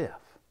in the cliff.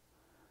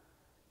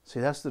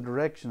 See, that's the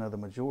direction of the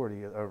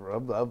majority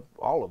of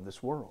all of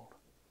this world.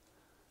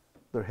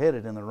 They're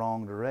headed in the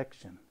wrong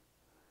direction.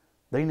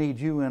 They need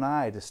you and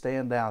I to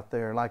stand out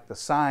there like the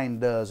sign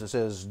does. It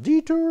says,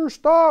 detour,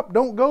 stop,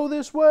 don't go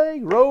this way,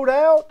 road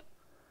out.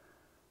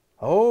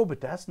 Oh, but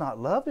that's not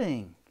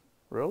loving.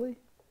 Really?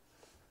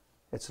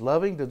 It's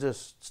loving to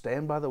just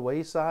stand by the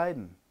wayside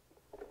and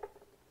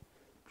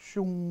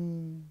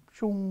shoom,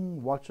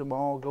 shoom, watch them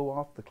all go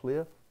off the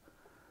cliff.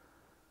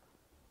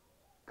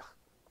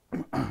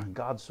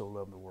 God so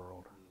loved the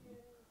world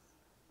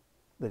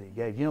that He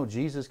gave. You know,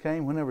 Jesus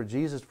came. Whenever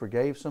Jesus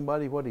forgave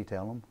somebody, what did He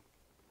tell them?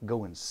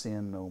 Go and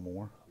sin no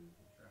more.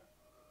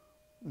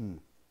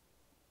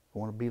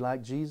 Want to be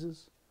like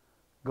Jesus?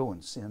 Go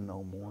and sin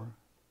no more.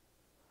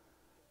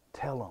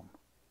 Tell them.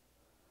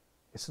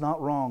 It's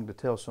not wrong to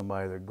tell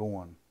somebody they're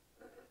going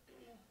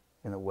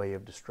in a way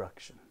of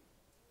destruction.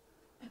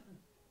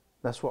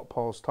 That's what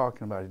Paul's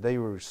talking about. They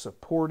were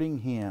supporting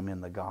him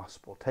in the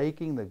gospel,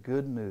 taking the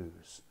good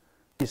news.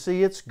 You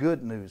see, it's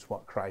good news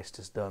what Christ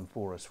has done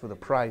for us, for the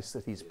price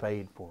that He's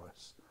paid for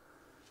us.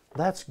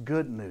 That's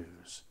good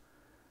news.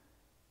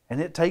 And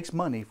it takes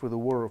money for the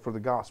world, for the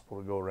gospel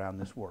to go around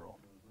this world.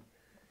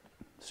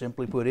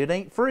 Simply put, it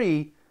ain't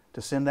free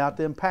to send out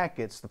them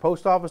packets. The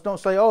post office don't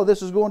say, oh,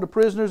 this is going to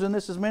prisoners and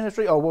this is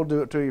ministry. Oh, we'll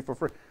do it to you for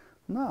free.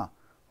 No.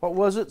 What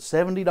was it,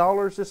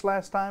 $70 this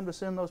last time to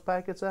send those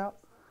packets out?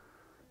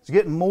 It's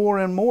getting more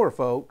and more,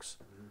 folks.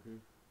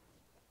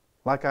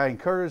 Like I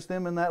encouraged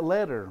them in that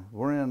letter,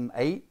 we're in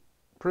 8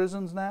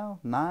 prisons now,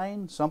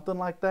 9, something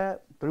like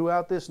that,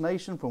 throughout this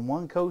nation from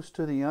one coast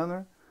to the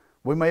other.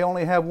 We may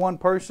only have one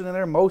person in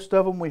there. Most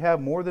of them we have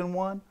more than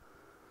one.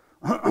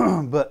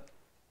 But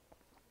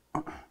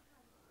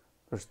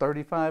there's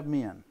 35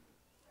 men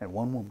and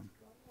 1 woman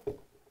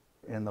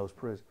in those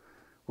prisons.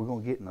 We're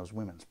going to get in those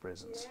women's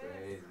prisons.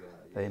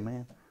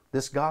 Amen.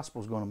 This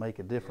gospel is going to make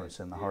a difference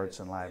in the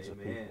hearts and lives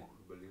of people.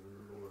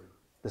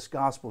 This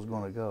gospel is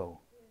going to go.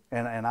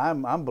 And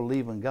I'm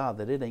believing God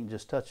that it ain't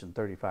just touching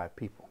 35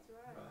 people.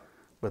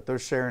 But they're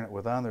sharing it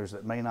with others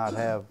that may not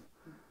have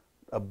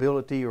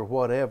ability or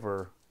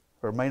whatever,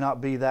 or may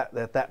not be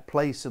at that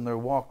place in their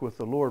walk with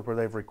the Lord where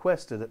they've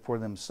requested it for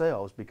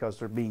themselves because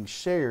they're being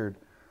shared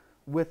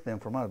with them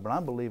from others. But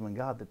I'm believing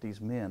God that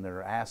these men that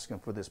are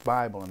asking for this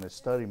Bible and this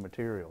study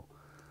material,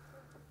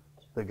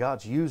 that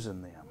God's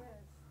using them.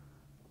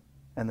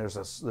 And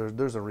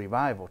there's a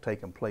revival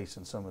taking place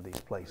in some of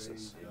these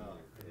places.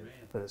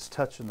 That it's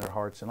touching their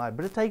hearts and lives.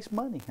 But it takes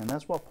money, and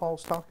that's what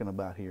Paul's talking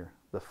about here.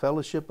 The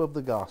fellowship of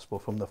the gospel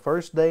from the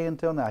first day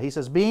until now. He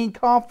says, being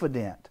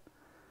confident,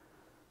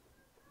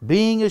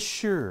 being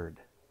assured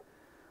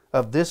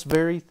of this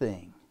very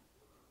thing.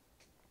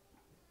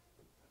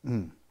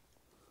 Do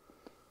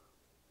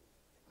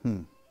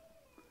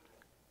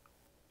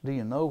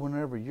you know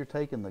whenever you're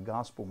taking the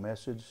gospel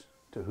message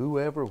to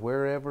whoever,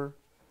 wherever,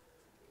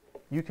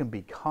 you can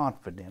be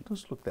confident.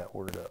 Let's look that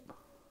word up.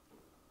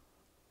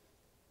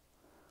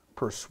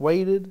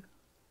 Persuaded,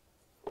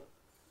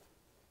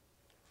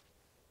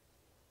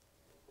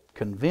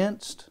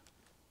 convinced,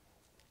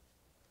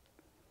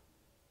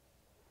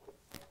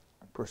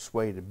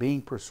 Persuaded.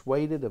 Being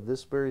persuaded of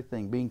this very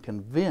thing. Being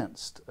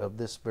convinced of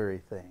this very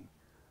thing.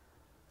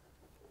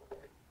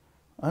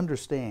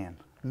 Understand.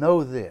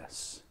 Know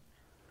this.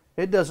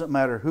 It doesn't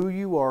matter who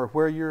you are,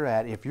 where you're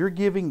at. If you're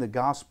giving the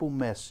gospel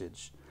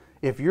message,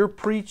 if you're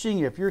preaching,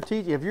 if you're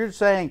teaching, if you're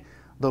saying,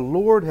 the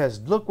Lord has,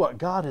 look what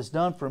God has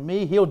done for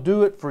me, He'll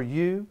do it for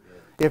you.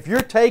 If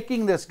you're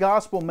taking this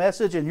gospel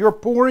message and you're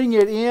pouring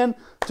it in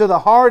to the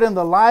heart and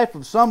the life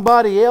of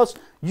somebody else,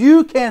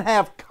 you can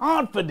have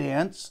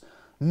confidence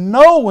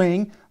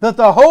knowing that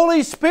the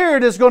Holy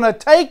Spirit is going to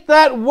take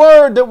that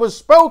word that was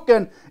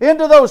spoken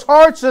into those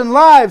hearts and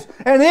lives,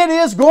 and it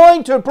is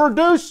going to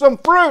produce some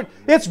fruit.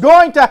 It's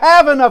going to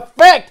have an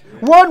effect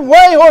one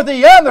way or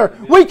the other.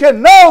 We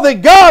can know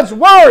that God's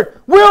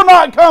word will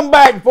not come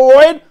back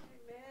void.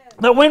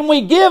 That when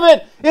we give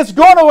it, it's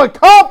going to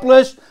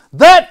accomplish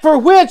that for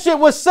which it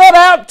was set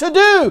out to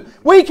do.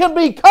 We can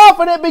be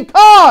confident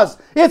because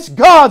it's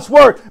God's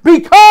Word,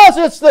 because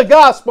it's the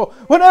gospel.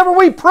 Whenever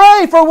we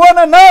pray for one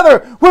another,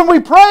 when we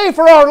pray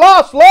for our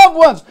lost loved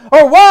ones,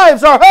 our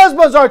wives, our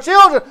husbands, our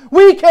children,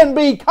 we can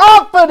be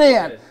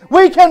confident.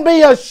 We can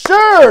be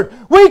assured.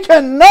 We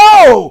can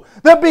know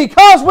that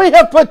because we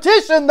have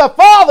petitioned the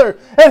Father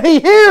and He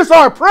hears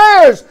our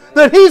prayers,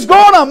 that He's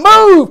going to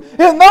move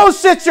in those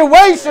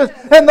situations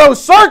and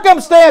those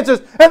circumstances.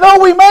 And though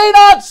we may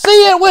not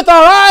see it with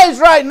our eyes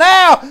right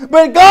now,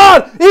 but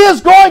God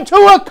is going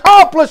to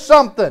accomplish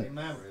something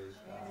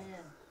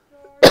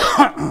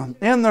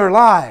in their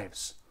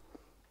lives.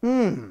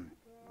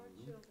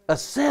 A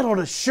settled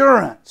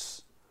assurance.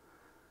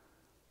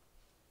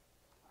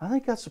 I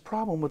think that's the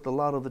problem with a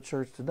lot of the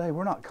church today.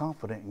 We're not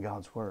confident in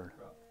God's Word.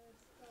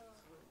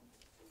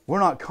 We're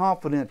not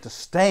confident to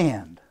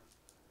stand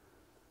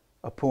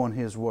upon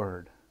His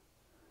Word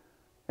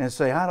and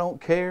say, I don't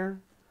care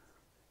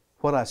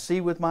what I see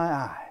with my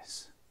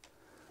eyes.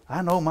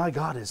 I know my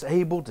God is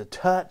able to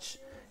touch.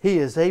 He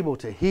is able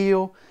to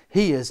heal.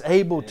 He is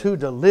able to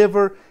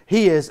deliver.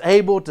 He is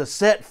able to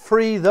set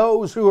free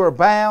those who are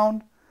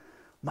bound.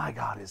 My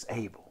God is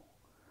able.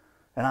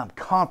 And I'm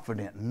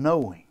confident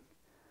knowing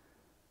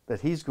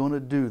that He's going to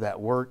do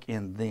that work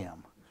in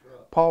them.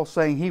 Paul's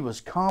saying he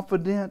was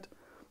confident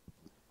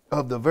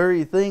of the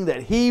very thing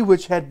that He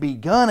which had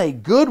begun a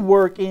good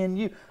work in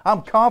you.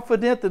 I'm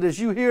confident that as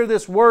you hear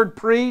this word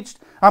preached,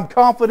 I'm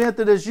confident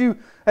that as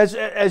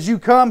you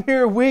come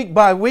here week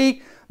by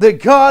week,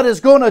 that God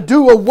is going to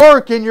do a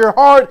work in your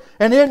heart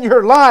and in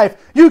your life.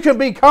 You can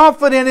be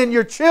confident in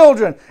your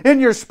children, in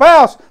your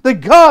spouse,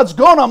 that God's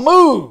going to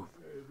move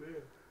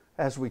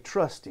as we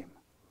trust Him.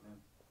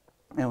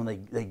 And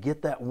when they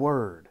get that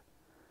word,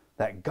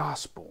 that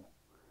gospel,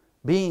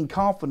 being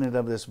confident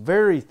of this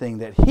very thing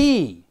that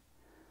He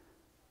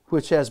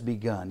which has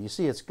begun. You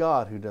see, it's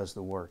God who does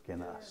the work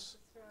in us,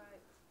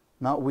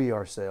 not we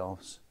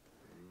ourselves.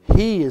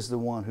 He is the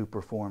one who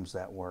performs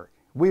that work.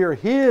 We are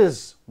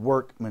His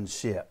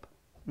workmanship.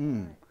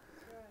 He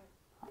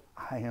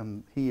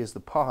is the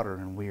potter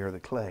and we are the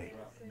clay.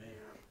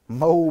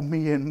 Mold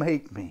me and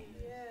make me.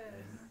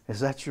 Is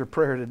that your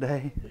prayer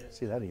today?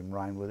 See, that even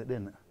rhymed with it,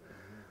 didn't it?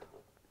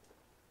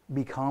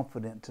 Be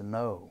confident to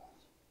know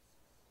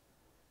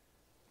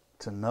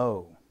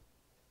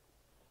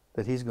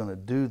that He's going to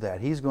do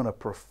that. He's going to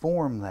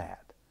perform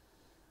that.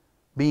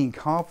 Being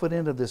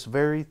confident of this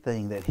very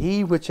thing, that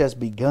He which has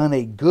begun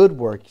a good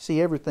work. You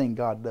see, everything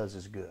God does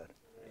is good.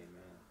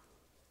 Amen.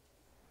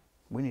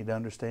 We need to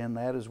understand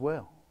that as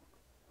well.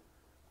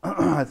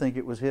 I think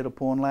it was hit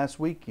upon last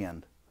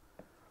weekend.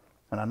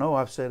 And I know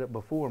I've said it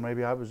before.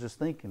 Maybe I was just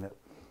thinking it.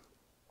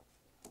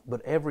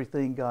 But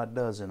everything God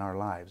does in our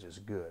lives is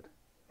good.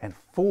 And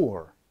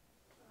for.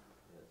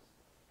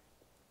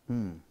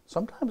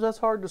 Sometimes that's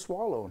hard to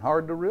swallow and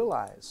hard to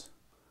realize.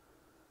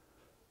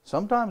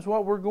 Sometimes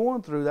what we're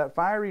going through, that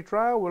fiery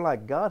trial, we're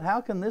like, God,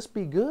 how can this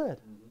be good?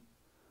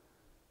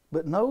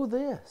 But know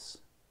this.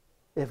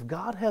 If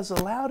God has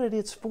allowed it,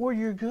 it's for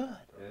your good.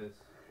 Yes.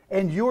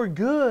 And your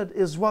good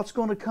is what's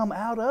going to come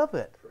out of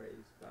it. Praise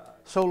God.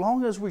 So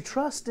long as we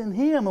trust in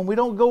Him and we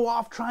don't go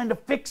off trying to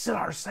fix it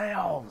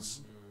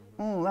ourselves.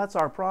 That's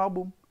our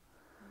problem.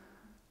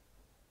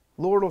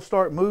 Lord will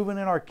start moving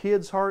in our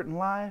kids' heart and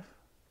life.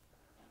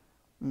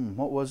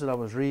 What was it I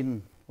was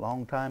reading a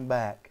long time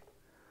back?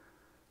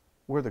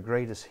 We're the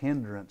greatest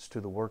hindrance to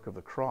the work of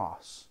the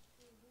cross.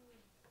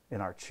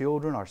 In our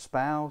children, our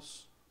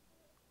spouse,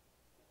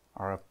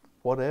 our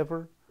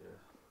whatever.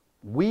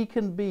 We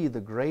can be the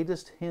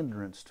greatest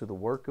hindrance to the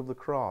work of the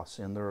cross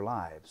in their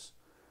lives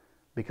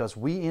because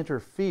we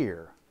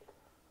interfere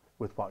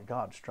with what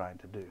God's trying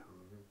to do.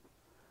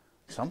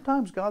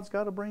 Sometimes God's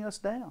got to bring us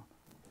down.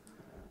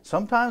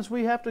 Sometimes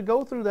we have to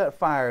go through that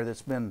fire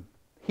that's been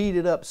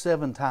heated up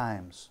 7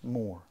 times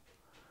more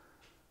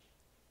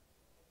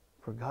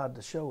for God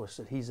to show us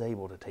that He's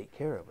able to take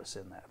care of us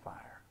in that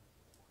fire,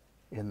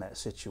 in that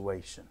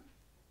situation.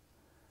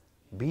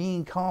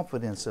 Being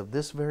confident of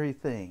this very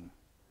thing,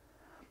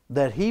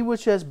 that He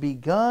which has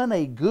begun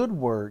a good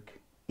work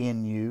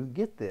in you,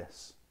 get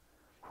this,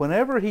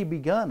 whenever He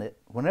begun it,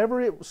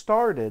 whenever it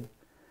started,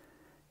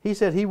 He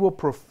said He will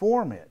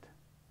perform it.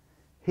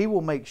 He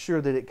will make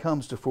sure that it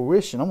comes to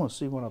fruition. I'm going to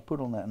see what I put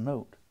on that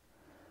note.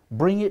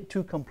 Bring it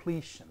to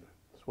completion.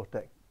 That's what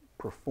that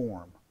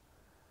perform.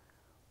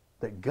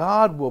 That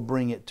God will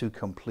bring it to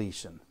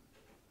completion.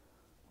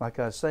 Like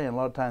I was saying, a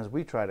lot of times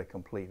we try to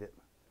complete it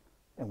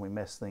and we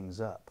mess things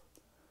up.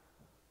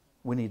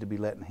 We need to be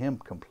letting Him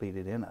complete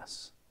it in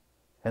us.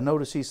 And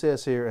notice he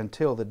says here,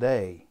 until the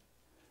day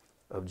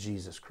of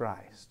Jesus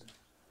Christ.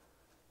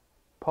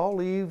 Paul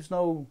leaves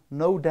no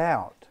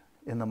doubt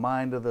in the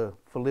mind of the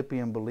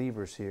Philippian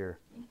believers here.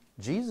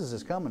 Jesus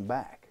is coming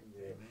back.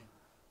 Amen.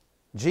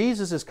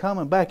 Jesus is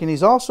coming back. And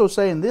he's also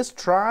saying this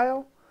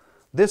trial,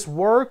 this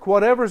work,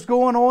 whatever's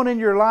going on in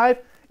your life,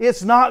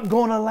 it's not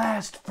going to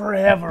last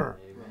forever.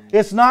 Amen.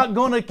 It's not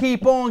going to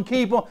keep on.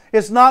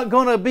 It's not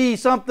going to be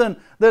something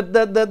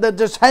that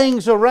just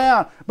hangs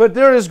around. But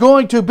there is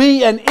going to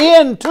be an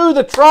end to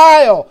the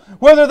trial.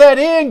 Whether that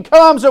end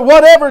comes at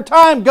whatever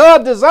time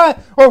God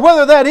designed, or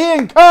whether that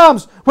end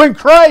comes when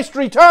Christ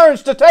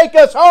returns to take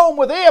us home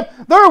with Him,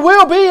 there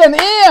will be an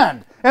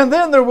end. And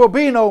then there will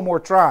be no more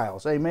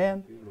trials.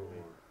 Amen?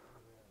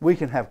 We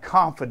can have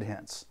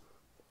confidence.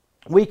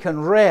 We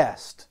can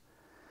rest,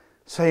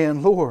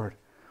 saying, Lord,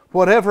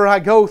 whatever I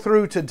go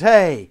through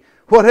today,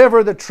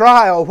 whatever the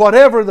trial,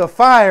 whatever the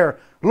fire,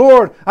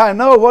 Lord, I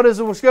know, what does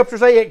the Scripture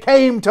say? It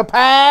came to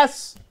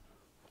pass.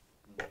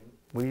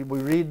 We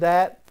read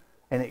that,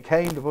 and it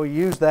came to, we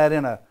use that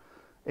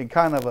in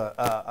kind of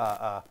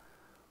a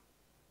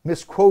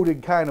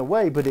misquoted kind of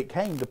way, but it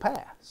came to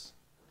pass.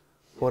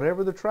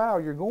 Whatever the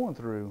trial you're going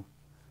through,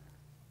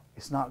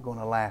 it's not going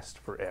to last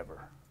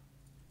forever.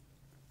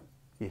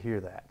 You hear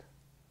that?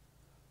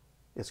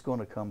 It's going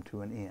to come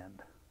to an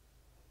end.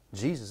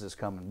 Jesus is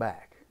coming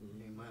back.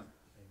 Amen.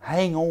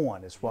 Hang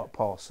on is what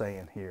Paul's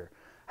saying here.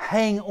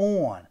 Hang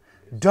on.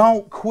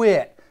 Don't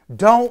quit.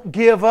 Don't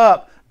give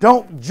up.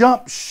 Don't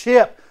jump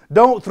ship.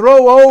 Don't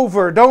throw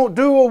over. Don't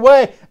do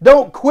away.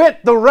 Don't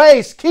quit the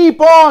race. Keep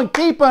on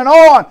keeping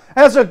on.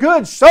 As a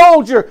good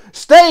soldier,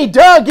 stay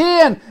dug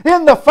in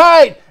the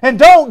fight and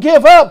don't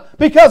give up,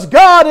 because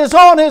God is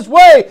on His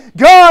way.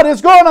 God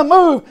is going to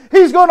move.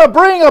 He's going to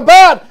bring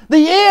about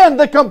the end,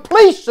 the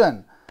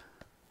completion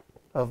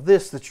of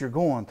this that you're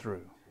going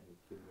through.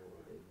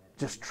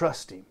 Just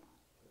trust Him.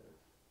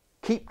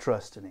 Keep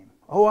trusting Him.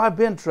 Oh, I've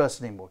been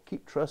trusting Him. Well,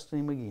 keep trusting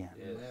Him again.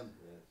 Yes.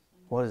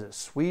 What is it?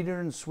 Sweeter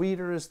and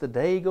sweeter as the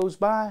day goes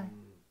by.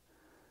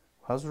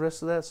 How's the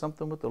rest of that?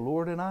 Something with the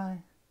Lord and I?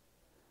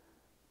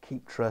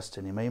 Keep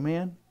trusting Him.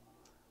 Amen?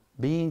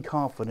 Being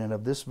confident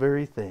of this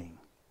very thing,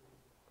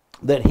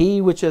 that He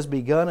which has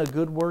begun a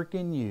good work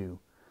in you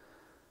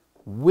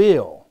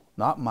will,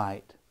 not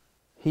might,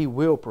 He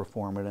will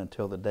perform it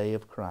until the day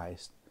of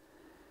Christ.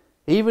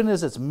 Even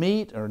as it's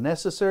meet or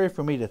necessary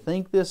for me to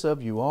think this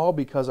of you all,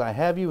 because I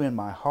have you in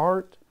my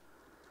heart,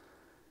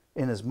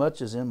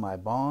 inasmuch as in my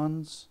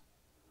bonds,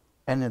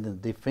 and in the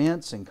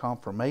defense and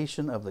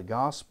confirmation of the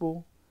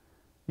gospel,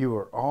 you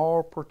are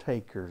all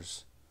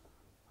partakers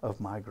of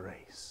my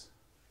grace.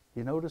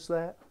 You notice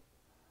that?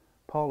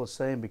 Paul is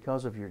saying,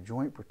 because of your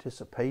joint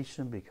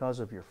participation, because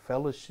of your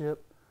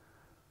fellowship,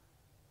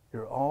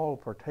 you're all a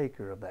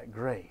partaker of that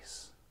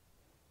grace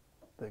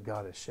that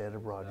God has shed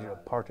abroad.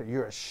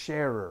 You're a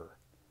sharer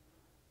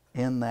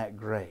in that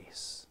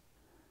grace.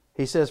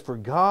 He says, for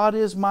God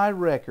is my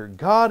record.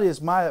 God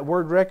is my, that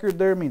word record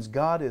there means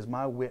God is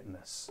my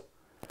witness.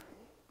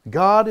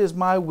 God is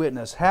my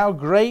witness. How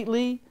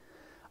greatly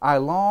I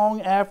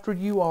long after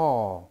you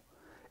all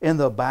in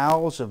the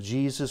bowels of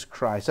Jesus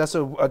Christ. That's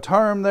a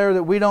term there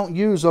that we don't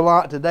use a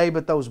lot today,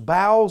 but those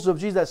bowels of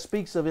Jesus, that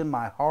speaks of in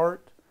my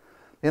heart,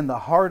 in the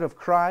heart of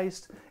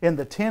Christ, in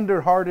the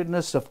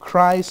tender-heartedness of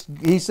Christ.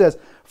 He says,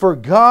 for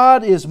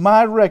God is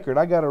my record.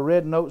 I got a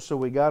red note, so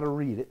we got to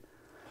read it.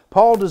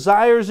 Paul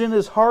desires in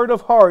his heart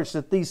of hearts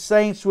that these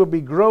saints will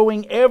be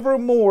growing ever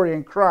more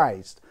in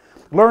Christ,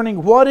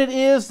 learning what it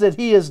is that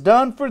He has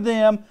done for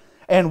them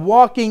and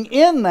walking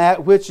in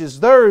that which is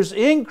theirs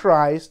in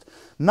Christ,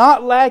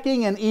 not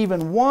lacking in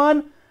even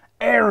one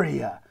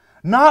area.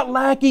 Not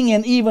lacking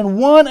in even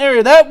one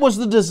area. That was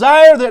the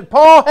desire that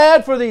Paul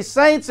had for these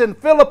saints in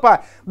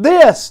Philippi.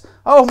 This,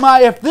 oh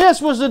my, if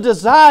this was a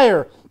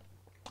desire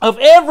of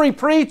every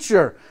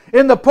preacher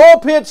in the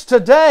pulpits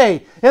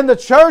today, in the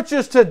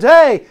churches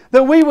today,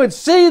 that we would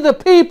see the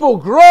people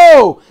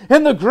grow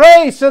in the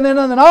grace and in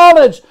the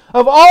knowledge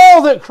of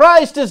all that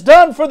Christ has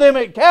done for them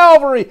at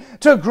Calvary,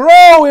 to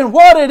grow in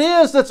what it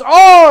is that's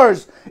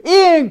ours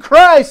in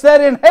Christ,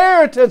 that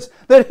inheritance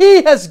that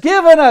He has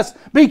given us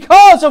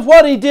because of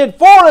what He did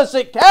for us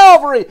at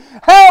Calvary.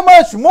 How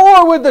much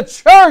more would the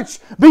church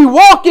be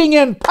walking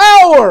in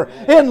power,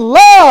 in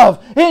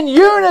love, in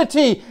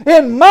unity,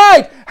 in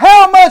might?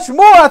 How much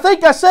more? I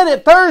think I said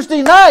it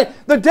Thursday night.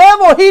 The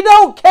devil, he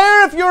don't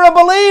care if you're a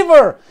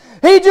believer.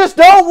 He just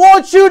don't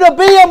want you to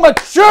be a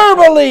mature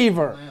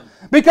believer.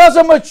 Because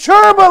a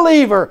mature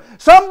believer,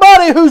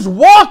 somebody who's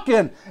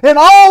walking in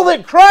all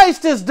that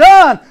Christ has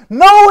done,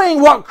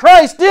 knowing what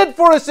Christ did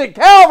for us at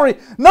Calvary,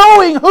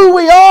 knowing who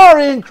we are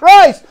in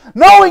Christ,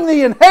 knowing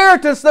the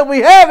inheritance that we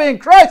have in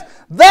Christ,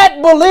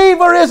 that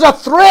believer is a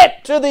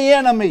threat to the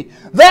enemy.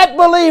 That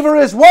believer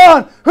is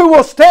one who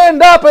will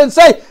stand up and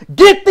say,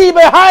 "Get thee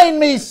behind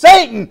me,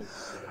 Satan."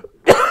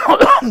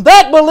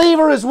 That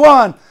believer is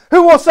one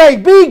who will say,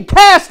 "Be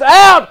cast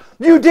out,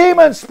 you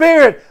demon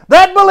spirit."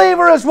 That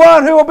believer is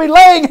one who will be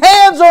laying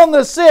hands on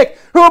the sick,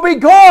 who will be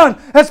going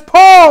as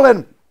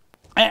Paul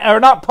or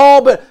not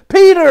Paul, but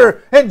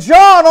Peter and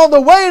John on the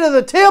way to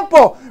the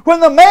temple, when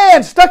the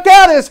man stuck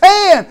out his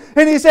hand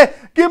and he said,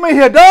 "Give me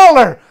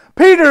 $1."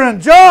 Peter and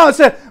John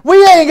said,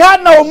 "We ain't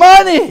got no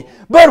money,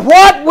 but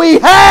what we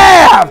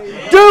have,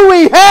 do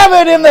we have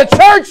it in the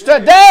church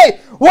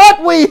today?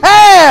 What we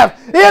have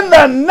in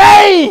the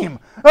name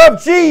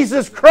of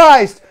Jesus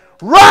Christ.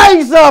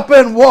 Rise up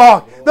and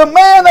walk." The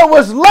man that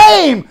was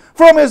lame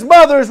from his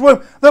mother's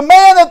womb, the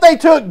man that they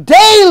took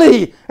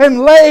daily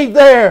and laid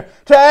there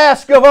to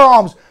ask of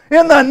alms,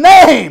 in the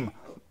name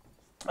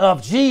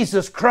of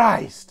Jesus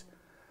Christ.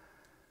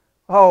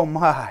 Oh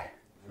my.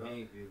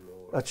 Thank you,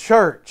 Lord. A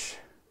church,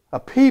 a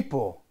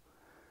people,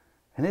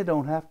 and it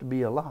don't have to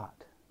be a lot.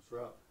 That's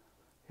right.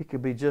 It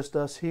could be just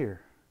us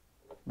here,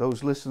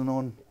 those listening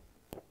on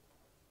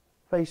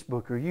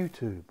Facebook or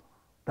YouTube,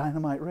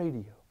 Dynamite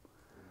Radio.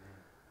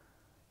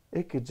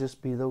 It could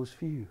just be those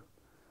few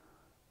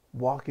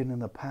walking in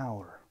the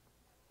power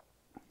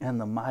and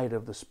the might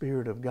of the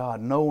Spirit of God,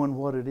 knowing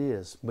what it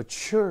is,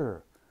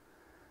 mature.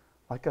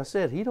 Like I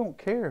said, He don't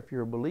care if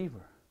you're a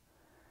believer.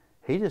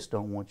 He just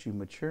don't want you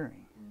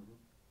maturing.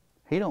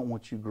 He don't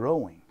want you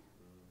growing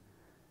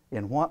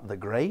in what? The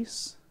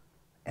grace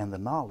and the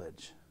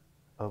knowledge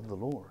of the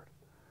Lord.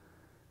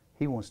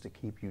 He wants to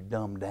keep you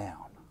dumbed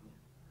down.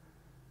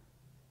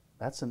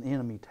 That's an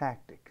enemy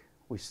tactic.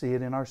 We see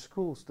it in our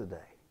schools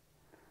today.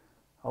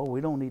 Oh,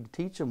 we don't need to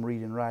teach them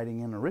reading,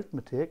 writing, and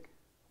arithmetic.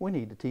 We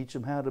need to teach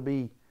them how to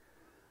be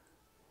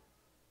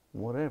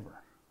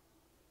whatever.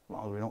 As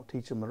long as we don't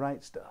teach them the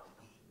right stuff.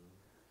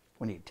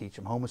 We need to teach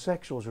them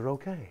homosexuals are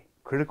okay.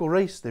 Critical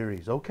race theory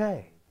is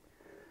okay.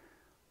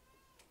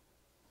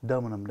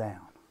 Dumbing them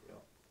down.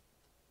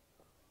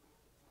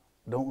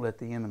 Don't let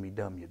the enemy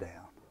dumb you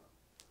down.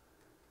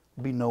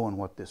 Be knowing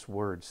what this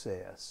word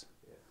says.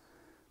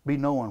 Be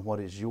knowing what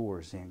is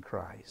yours in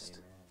Christ.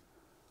 Amen.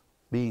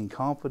 Being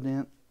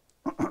confident.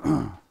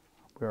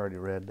 We already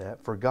read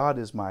that. For God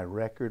is my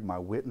record, my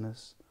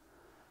witness.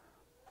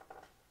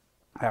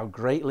 How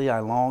greatly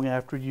I long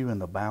after you in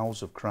the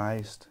bowels of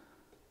Christ.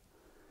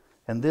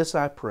 And this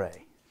I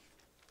pray.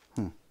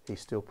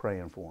 He's still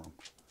praying for them.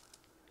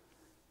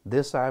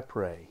 This I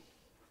pray,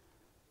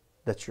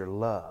 that your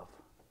love,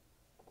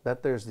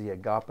 that there's the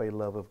agape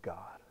love of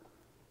God.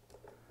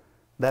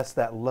 That's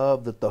that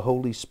love that the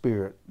Holy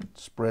Spirit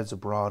spreads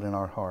abroad in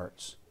our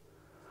hearts.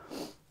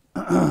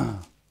 I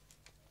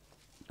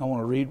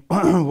want to read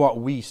what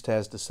Wiest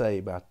has to say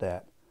about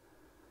that.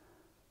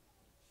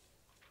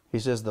 He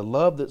says, the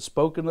love that's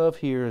spoken of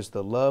here is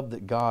the love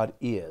that God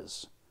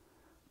is,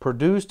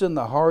 produced in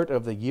the heart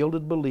of the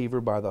yielded believer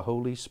by the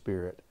Holy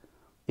Spirit.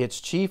 Its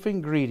chief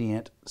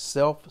ingredient,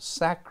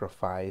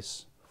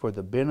 self-sacrifice for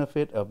the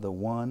benefit of the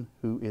one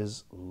who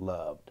is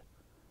loved.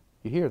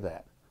 You hear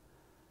that?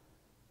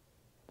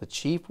 The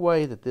chief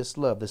way that this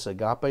love, this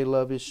agape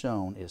love is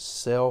shown is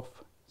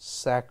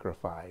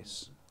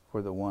self-sacrifice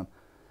for the one.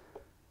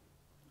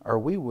 Are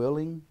we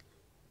willing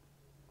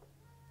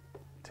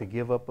to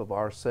give up of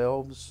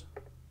ourselves?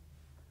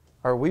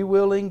 Are we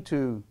willing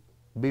to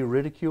be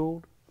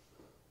ridiculed?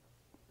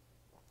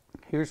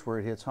 Here's where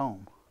it hits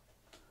home.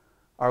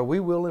 Are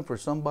we willing for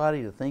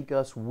somebody to think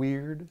us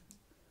weird?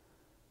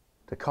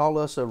 To call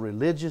us a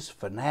religious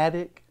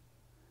fanatic?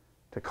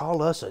 To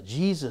call us a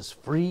Jesus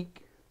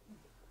freak?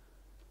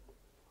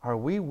 Are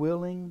we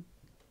willing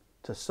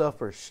to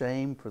suffer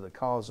shame for the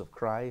cause of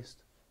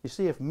Christ? You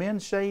see, if men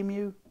shame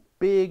you,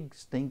 big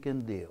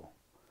stinking deal.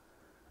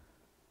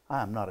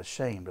 I am not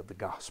ashamed of the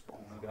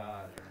gospel.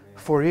 God,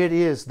 for it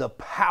is the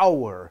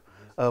power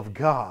of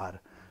God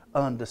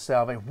unto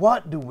salvation.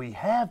 What do we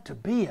have to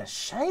be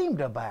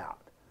ashamed about?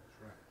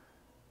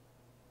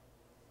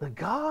 The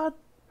God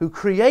who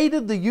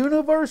created the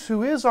universe,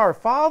 who is our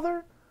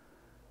Father,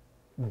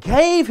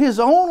 gave His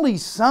only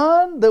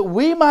Son that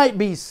we might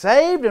be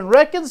saved and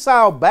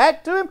reconciled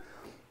back to Him.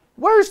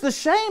 Where's the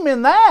shame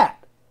in that?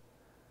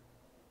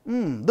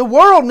 The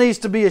world needs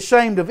to be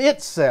ashamed of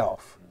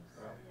itself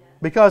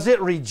because it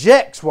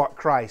rejects what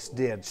Christ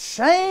did.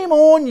 Shame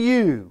on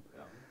you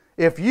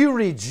if you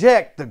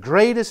reject the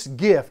greatest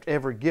gift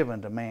ever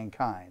given to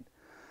mankind.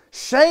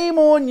 Shame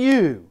on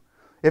you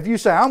if you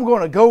say, I'm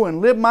going to go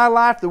and live my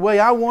life the way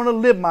I want to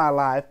live my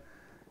life.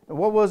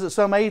 What was it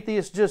some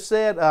atheist just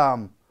said?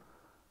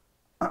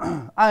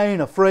 I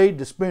ain't afraid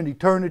to spend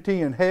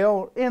eternity in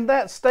hell. In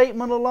that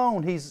statement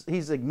alone,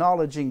 he's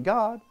acknowledging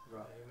God.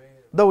 Right.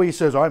 Though he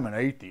says, I'm an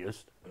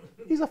atheist.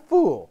 He's a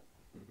fool.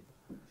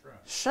 Right.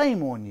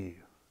 Shame on you.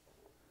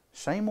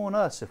 Shame on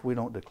us if we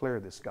don't declare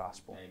this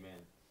gospel. Amen.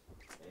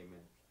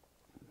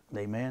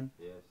 Amen. Amen?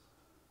 Yes.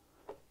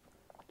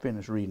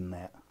 Finish reading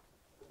that.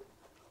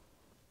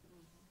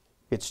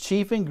 Its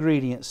chief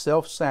ingredient,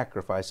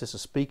 self-sacrifice. This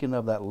is speaking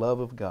of that love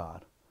of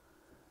God.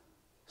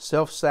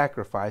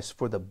 self-sacrifice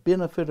for the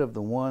benefit of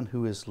the one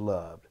who is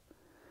loved,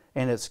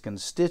 and its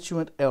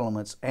constituent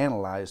elements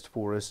analyzed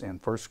for us in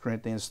 1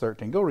 Corinthians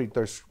 13. Go read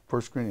 1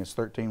 Corinthians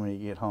 13 when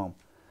you get home.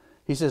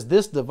 He says,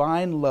 this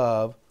divine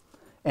love,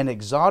 an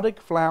exotic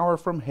flower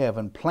from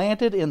heaven,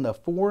 planted in the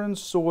foreign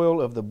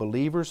soil of the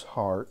believer's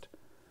heart,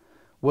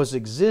 was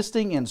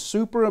existing in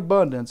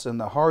superabundance in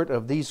the heart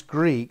of these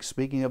Greeks,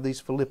 speaking of these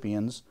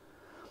Philippians,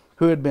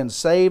 who had been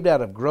saved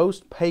out of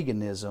gross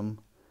paganism,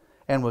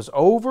 and was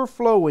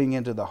overflowing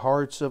into the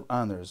hearts of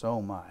others.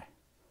 Oh my.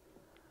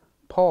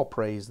 Paul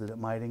prays that it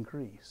might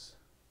increase.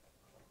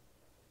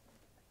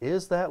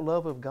 Is that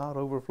love of God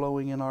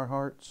overflowing in our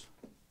hearts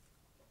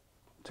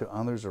to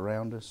others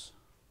around us?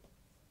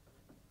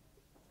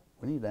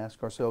 We need to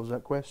ask ourselves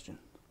that question.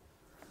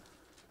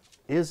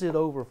 Is it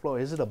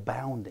overflowing? Is it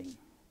abounding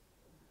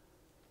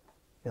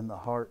in the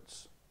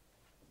hearts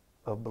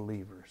of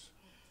believers,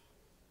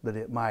 that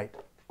it might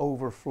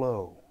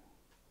overflow?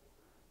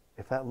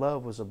 If that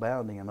love was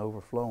abounding and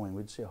overflowing,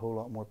 we'd see a whole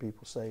lot more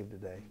people saved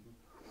today.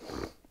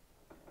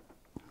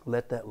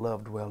 Let that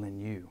love dwell in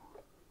you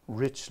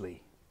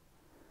richly.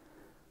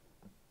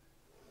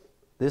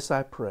 This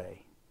I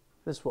pray.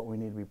 This is what we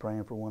need to be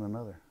praying for one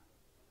another.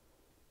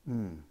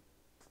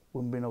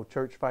 Wouldn't be no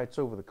church fights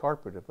over the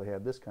carpet if they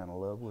had this kind of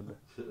love, would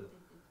there?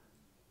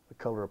 The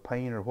color of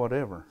paint or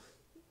whatever.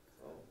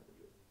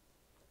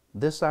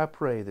 This I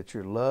pray, that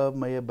your love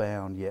may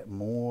abound yet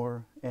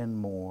more and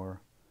more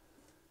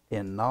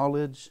in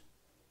knowledge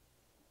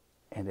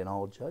and in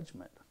all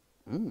judgment.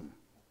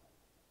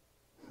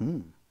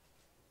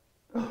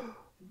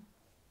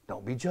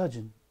 Don't be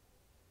judging.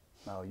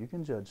 No, you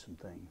can judge some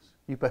things.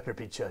 You better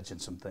be judging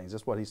some things.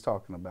 That's what he's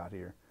talking about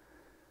here.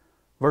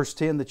 Verse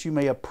 10, that you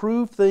may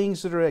approve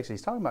things that are excellent.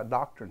 He's talking about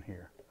doctrine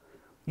here.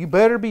 You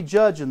better be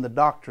judging the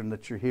doctrine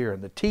that you're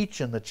hearing, the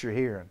teaching that you're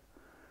hearing.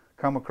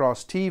 Come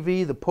across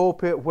TV, the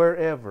pulpit,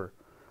 wherever.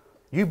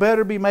 You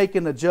better be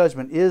making a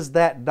judgment. Is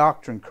that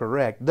doctrine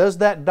correct? Does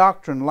that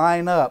doctrine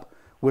line up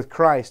with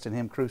Christ and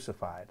Him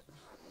crucified?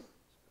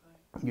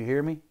 You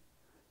hear me?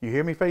 You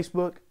hear me,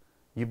 Facebook?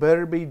 You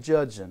better be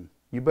judging.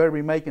 You better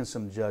be making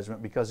some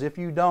judgment, because if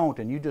you don't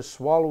and you just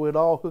swallow it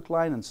all, hook,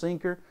 line, and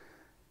sinker,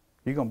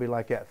 you're going to be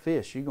like that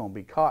fish. You're going to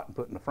be caught and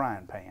put in the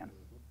frying pan.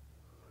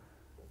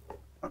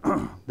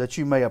 That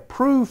you may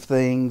approve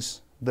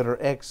things that are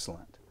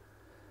excellent.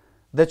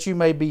 That you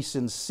may be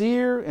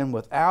sincere and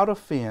without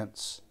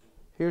offense.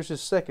 Here's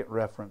his second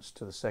reference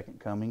to the second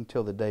coming,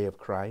 till the day of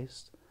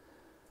Christ.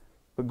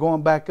 But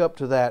going back up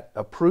to that,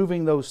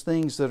 approving those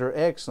things that are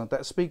excellent,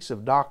 that speaks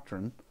of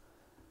doctrine.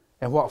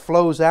 And what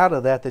flows out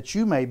of that, that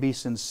you may be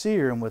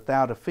sincere and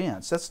without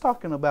offense. That's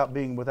talking about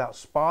being without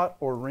spot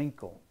or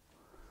wrinkle.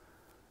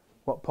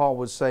 What Paul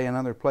would say in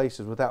other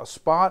places, without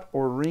spot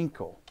or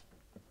wrinkle.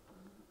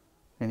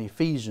 In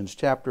Ephesians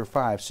chapter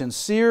 5,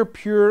 sincere,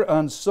 pure,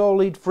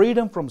 unsullied,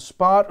 freedom from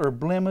spot or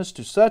blemish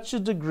to such a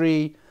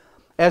degree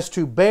as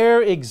to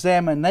bear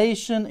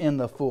examination in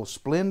the full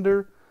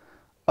splendor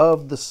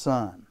of the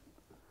Son.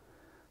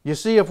 You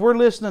see, if we're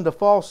listening to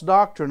false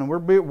doctrine and we're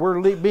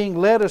being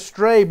led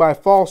astray by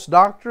false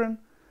doctrine,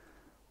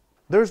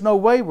 there's no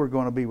way we're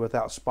going to be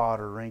without spot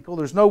or wrinkle.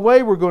 There's no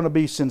way we're going to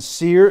be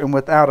sincere and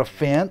without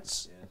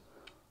offense.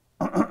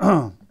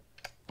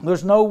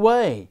 There's no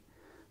way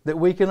that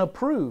we can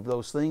approve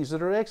those things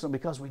that are excellent,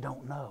 because we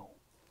don't know.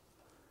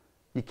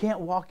 You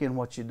can't walk in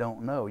what you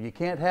don't know. You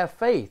can't have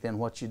faith in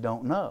what you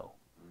don't know.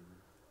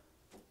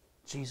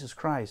 Jesus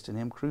Christ and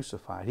Him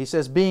crucified. He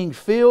says, being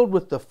filled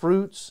with the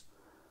fruits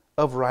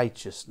of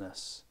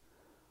righteousness.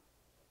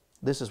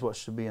 This is what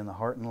should be in the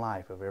heart and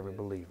life of every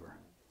believer.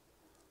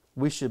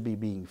 We should be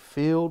being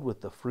filled with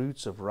the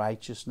fruits of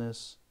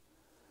righteousness,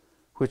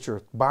 which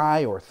are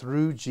by or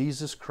through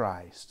Jesus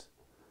Christ.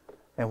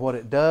 And what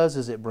it does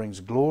is it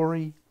brings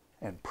glory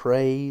and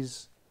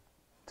praise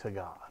to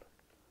God.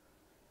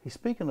 He's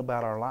speaking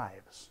about our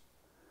lives.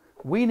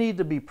 We need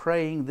to be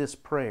praying this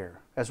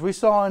prayer. As we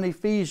saw in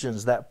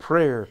Ephesians, that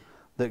prayer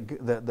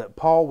that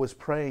Paul was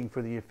praying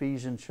for the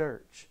Ephesian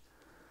church.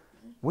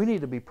 We need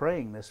to be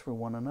praying this for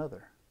one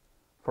another,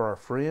 for our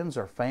friends,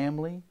 our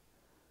family,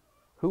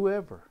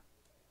 whoever.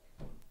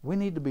 We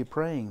need to be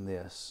praying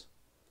this,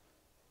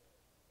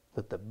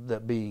 that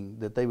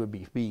they would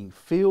be being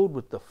filled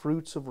with the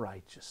fruits of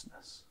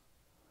righteousness,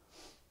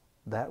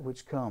 that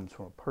which comes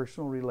from a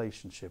personal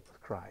relationship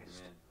with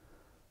Christ. Amen.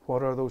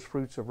 What are those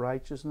fruits of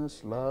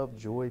righteousness? Love,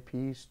 joy,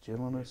 peace,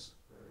 gentleness,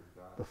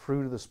 the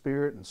fruit of the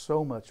Spirit, and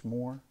so much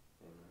more.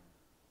 Amen.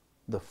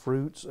 The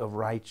fruits of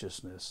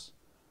righteousness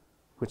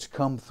which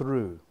come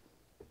through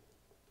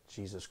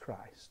Jesus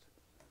Christ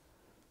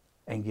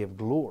and give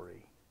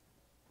glory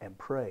and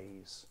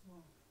praise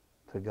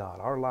to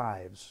God. Our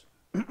lives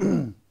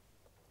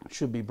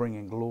should be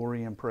bringing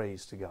glory and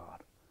praise to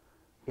God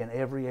in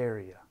every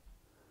area,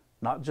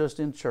 not just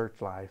in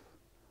church life,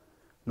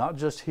 not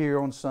just here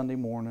on Sunday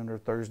morning or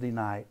Thursday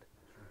night,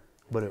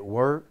 but at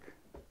work,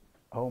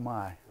 oh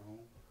my,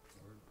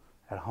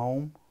 at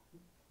home.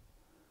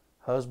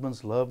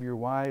 Husbands, love your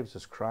wives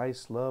as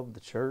Christ loved the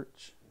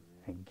church.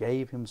 and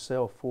gave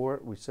himself for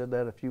it. We said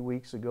that a few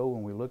weeks ago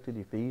when we looked at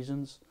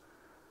Ephesians.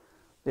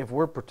 If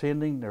we're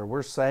pretending or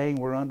we're saying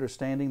we're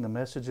understanding the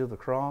message of the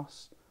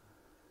cross,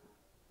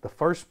 the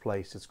first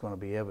place it's going to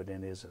be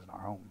evident is in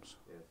our homes.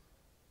 Yes.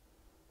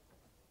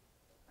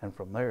 And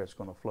from there it's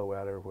going to flow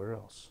out everywhere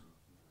else.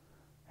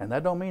 And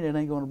that don't mean it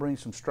ain't going to bring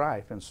some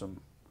strife and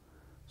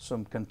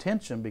some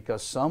contention,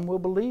 because some will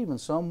believe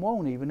and some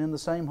won't, even in the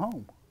same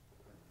home.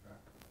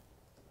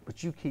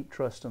 But you keep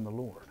trusting the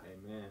Lord.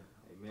 Amen.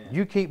 Amen.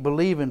 You keep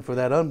believing for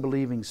that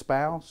unbelieving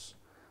spouse.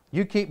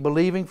 You keep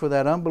believing for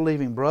that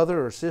unbelieving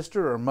brother or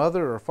sister or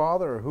mother or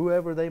father or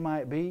whoever they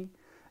might be.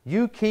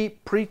 You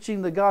keep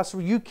preaching the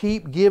gospel. You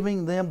keep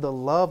giving them the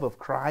love of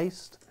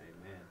Christ.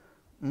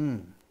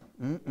 Amen.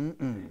 Amen.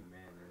 Amen.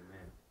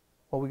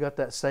 Well, we got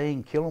that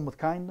saying, kill them with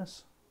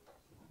kindness.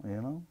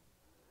 You know?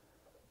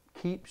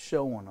 Keep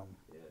showing them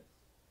Yes.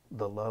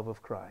 the love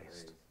of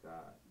Christ. Praise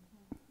God.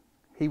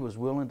 He was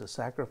willing to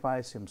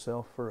sacrifice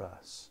himself for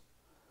us.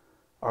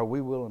 Are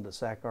we willing to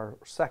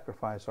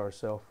sacrifice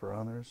ourselves for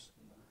others?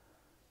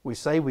 We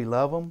say we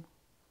love them.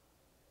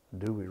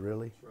 Do we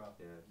really?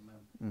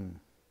 Yes.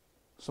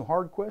 Some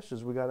hard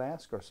questions we got to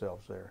ask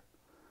ourselves there.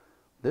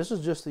 This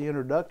is just the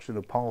introduction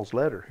of Paul's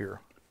letter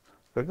here.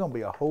 There's going to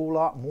be a whole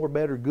lot more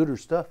better, gooder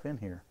stuff in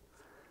here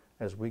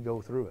as we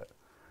go through it.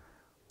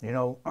 You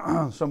know,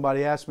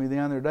 somebody asked me the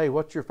other day,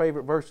 what's your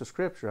favorite verse of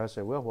Scripture? I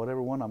said, well,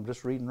 whatever one I'm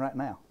just reading right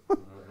now.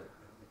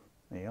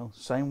 You know,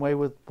 same way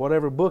with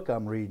whatever book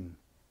I'm reading.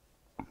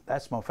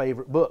 That's my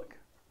favorite book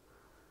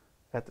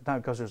at the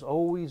time, because there's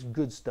always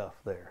good stuff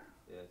there.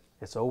 Yes.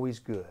 It's always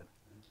good,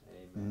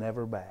 Amen.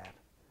 never bad.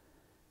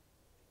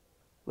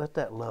 Let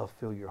that love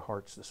fill your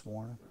hearts this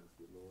morning. Thank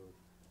you, Lord.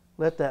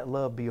 Let that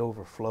love be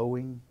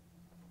overflowing.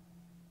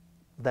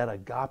 That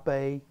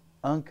agape,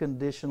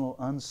 unconditional,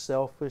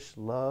 unselfish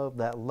love,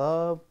 that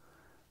love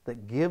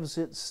that gives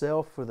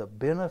itself for the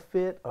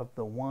benefit of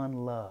the one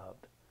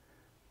loved.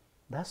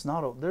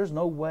 There's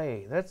no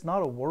way. That's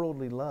not a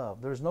worldly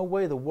love. There's no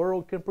way the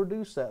world can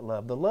produce that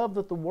love. The love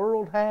that the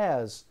world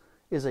has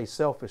is a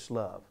selfish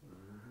love.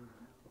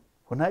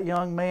 When that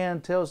young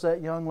man tells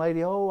that young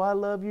lady, oh, I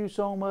love you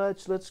so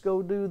much, let's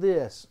go do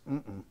this.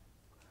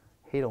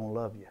 He don't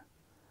love you.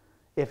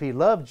 If he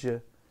loved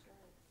you,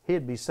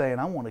 he'd be saying,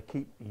 I want to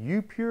keep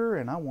you pure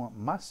and I want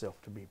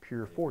myself to be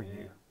pure for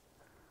you.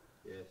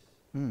 Yes.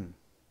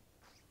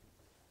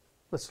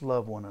 Let's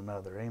love one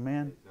another.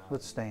 Amen?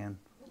 Let's stand.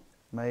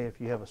 May,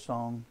 if you have a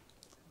song.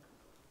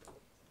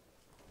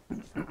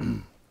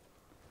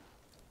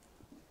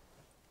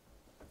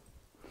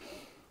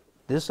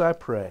 This I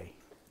pray,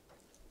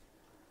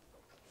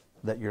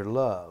 that your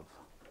love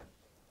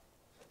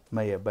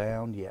may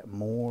abound yet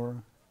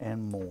more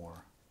and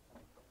more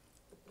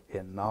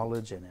in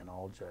knowledge and in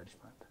all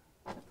judgment.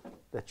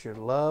 That your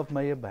love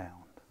may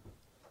abound.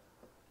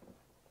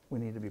 We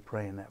need to be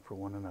praying that for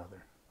one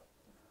another.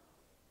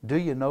 Do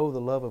you know the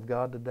love of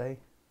God today?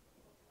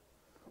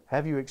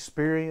 Have you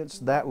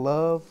experienced that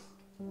love?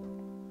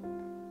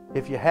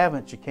 If you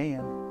haven't, you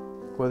can.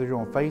 Whether you're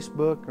on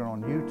Facebook or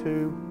on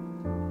YouTube,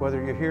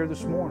 whether you're here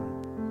this morning.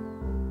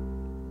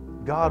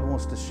 God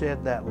wants to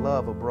shed that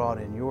love abroad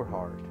in your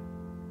heart.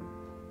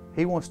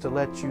 He wants to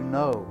let you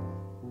know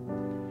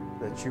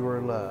that you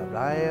are loved.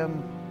 I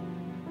am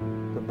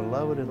the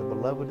beloved and the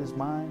beloved is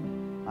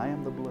mine. I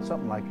am the beloved.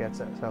 Something like that.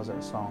 That's how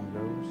that song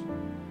goes.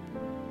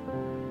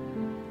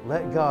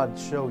 Let God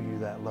show you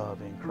that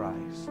love in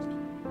Christ.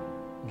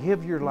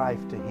 Give your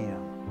life to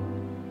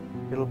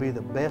Him. It'll be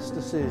the best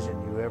decision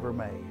you ever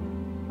made.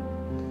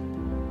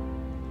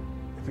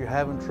 If you're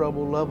having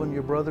trouble loving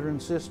your brother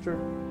and sister,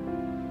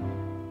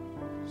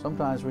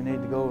 sometimes we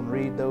need to go and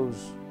read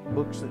those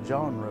books that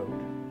John wrote.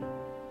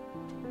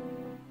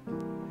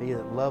 He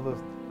that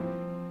loveth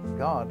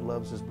God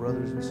loves his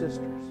brothers and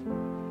sisters.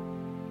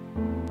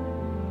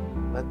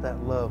 Let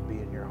that love be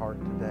in your heart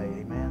today.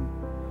 Amen.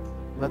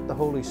 Let the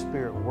Holy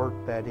Spirit work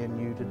that in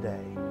you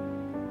today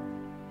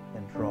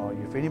and draw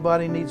you. If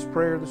anybody needs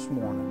prayer this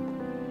morning,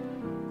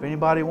 if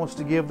anybody wants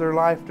to give their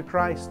life to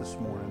Christ this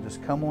morning,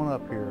 just come on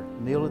up here.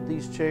 Kneel at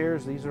these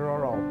chairs. These are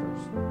our altars.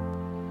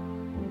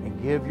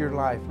 And give your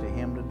life to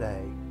Him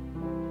today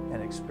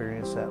and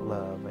experience that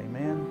love.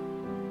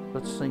 Amen.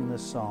 Let's sing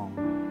this song.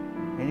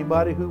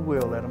 Anybody who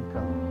will, let them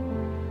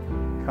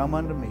come. Come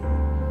unto me.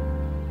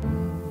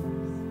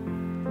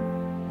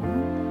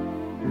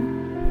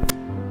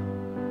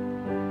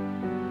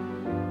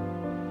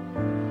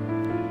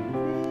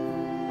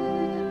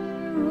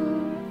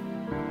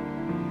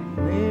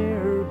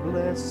 Near,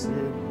 blessed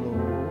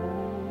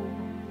Lord,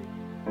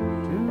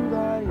 to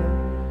thy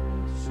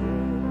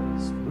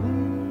anxious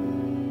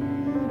bleeding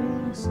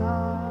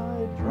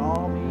side,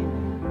 draw me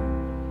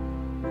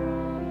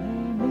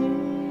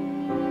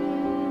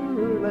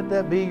near. Let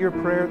that be your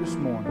prayer this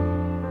morning,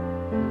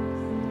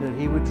 that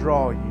He would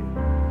draw you.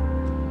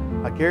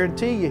 I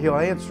guarantee you He'll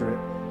answer it.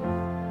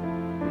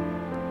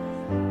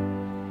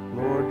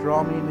 Lord,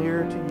 draw me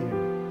near to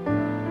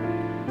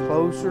you,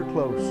 closer,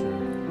 closer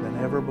than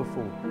ever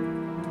before.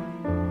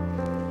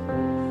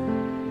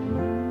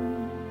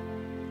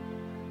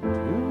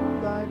 To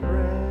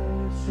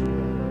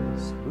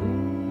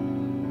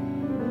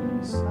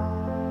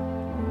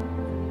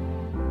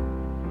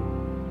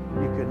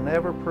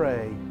never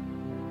pray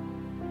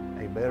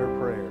a better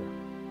prayer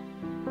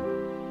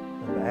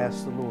than to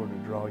ask the Lord to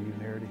draw you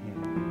near to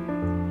Him.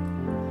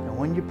 And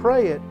when you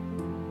pray it,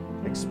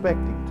 expect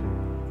Him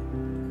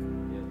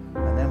to.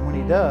 And then when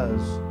He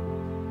does,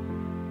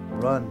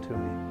 run to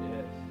Him.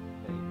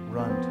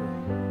 Run to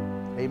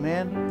Him.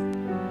 Amen?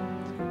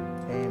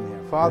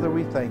 Amen. Father,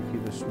 we thank you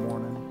this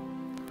morning.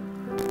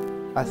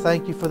 I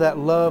thank you for that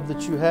love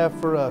that you have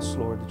for us,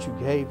 Lord, that you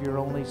gave your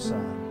only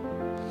Son.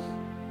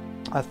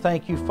 I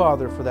thank you,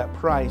 Father, for that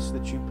price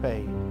that you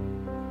paid,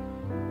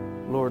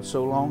 Lord,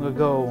 so long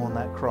ago on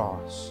that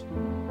cross,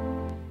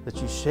 that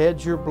you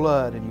shed your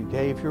blood and you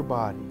gave your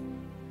body,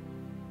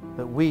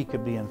 that we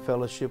could be in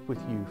fellowship with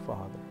you,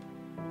 Father.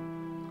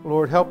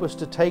 Lord, help us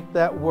to take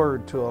that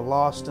word to a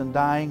lost and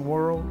dying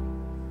world.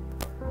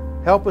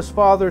 Help us,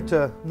 Father,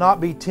 to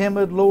not be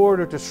timid, Lord,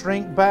 or to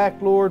shrink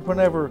back, Lord,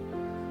 whenever,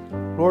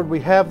 Lord, we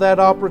have that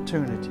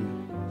opportunity,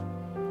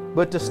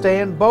 but to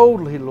stand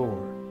boldly,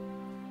 Lord,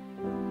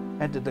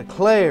 and to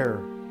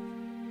declare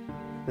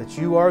that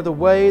you are the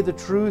way, the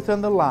truth,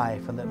 and the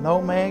life, and that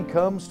no man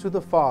comes to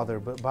the Father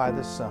but by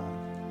the Son.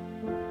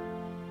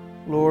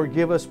 Lord,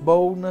 give us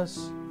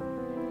boldness,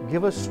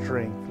 give us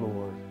strength,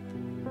 Lord,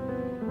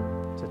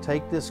 to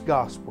take this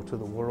gospel to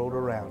the world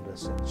around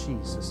us. In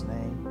Jesus'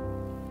 name,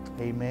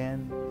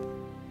 amen.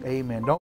 Amen. Don't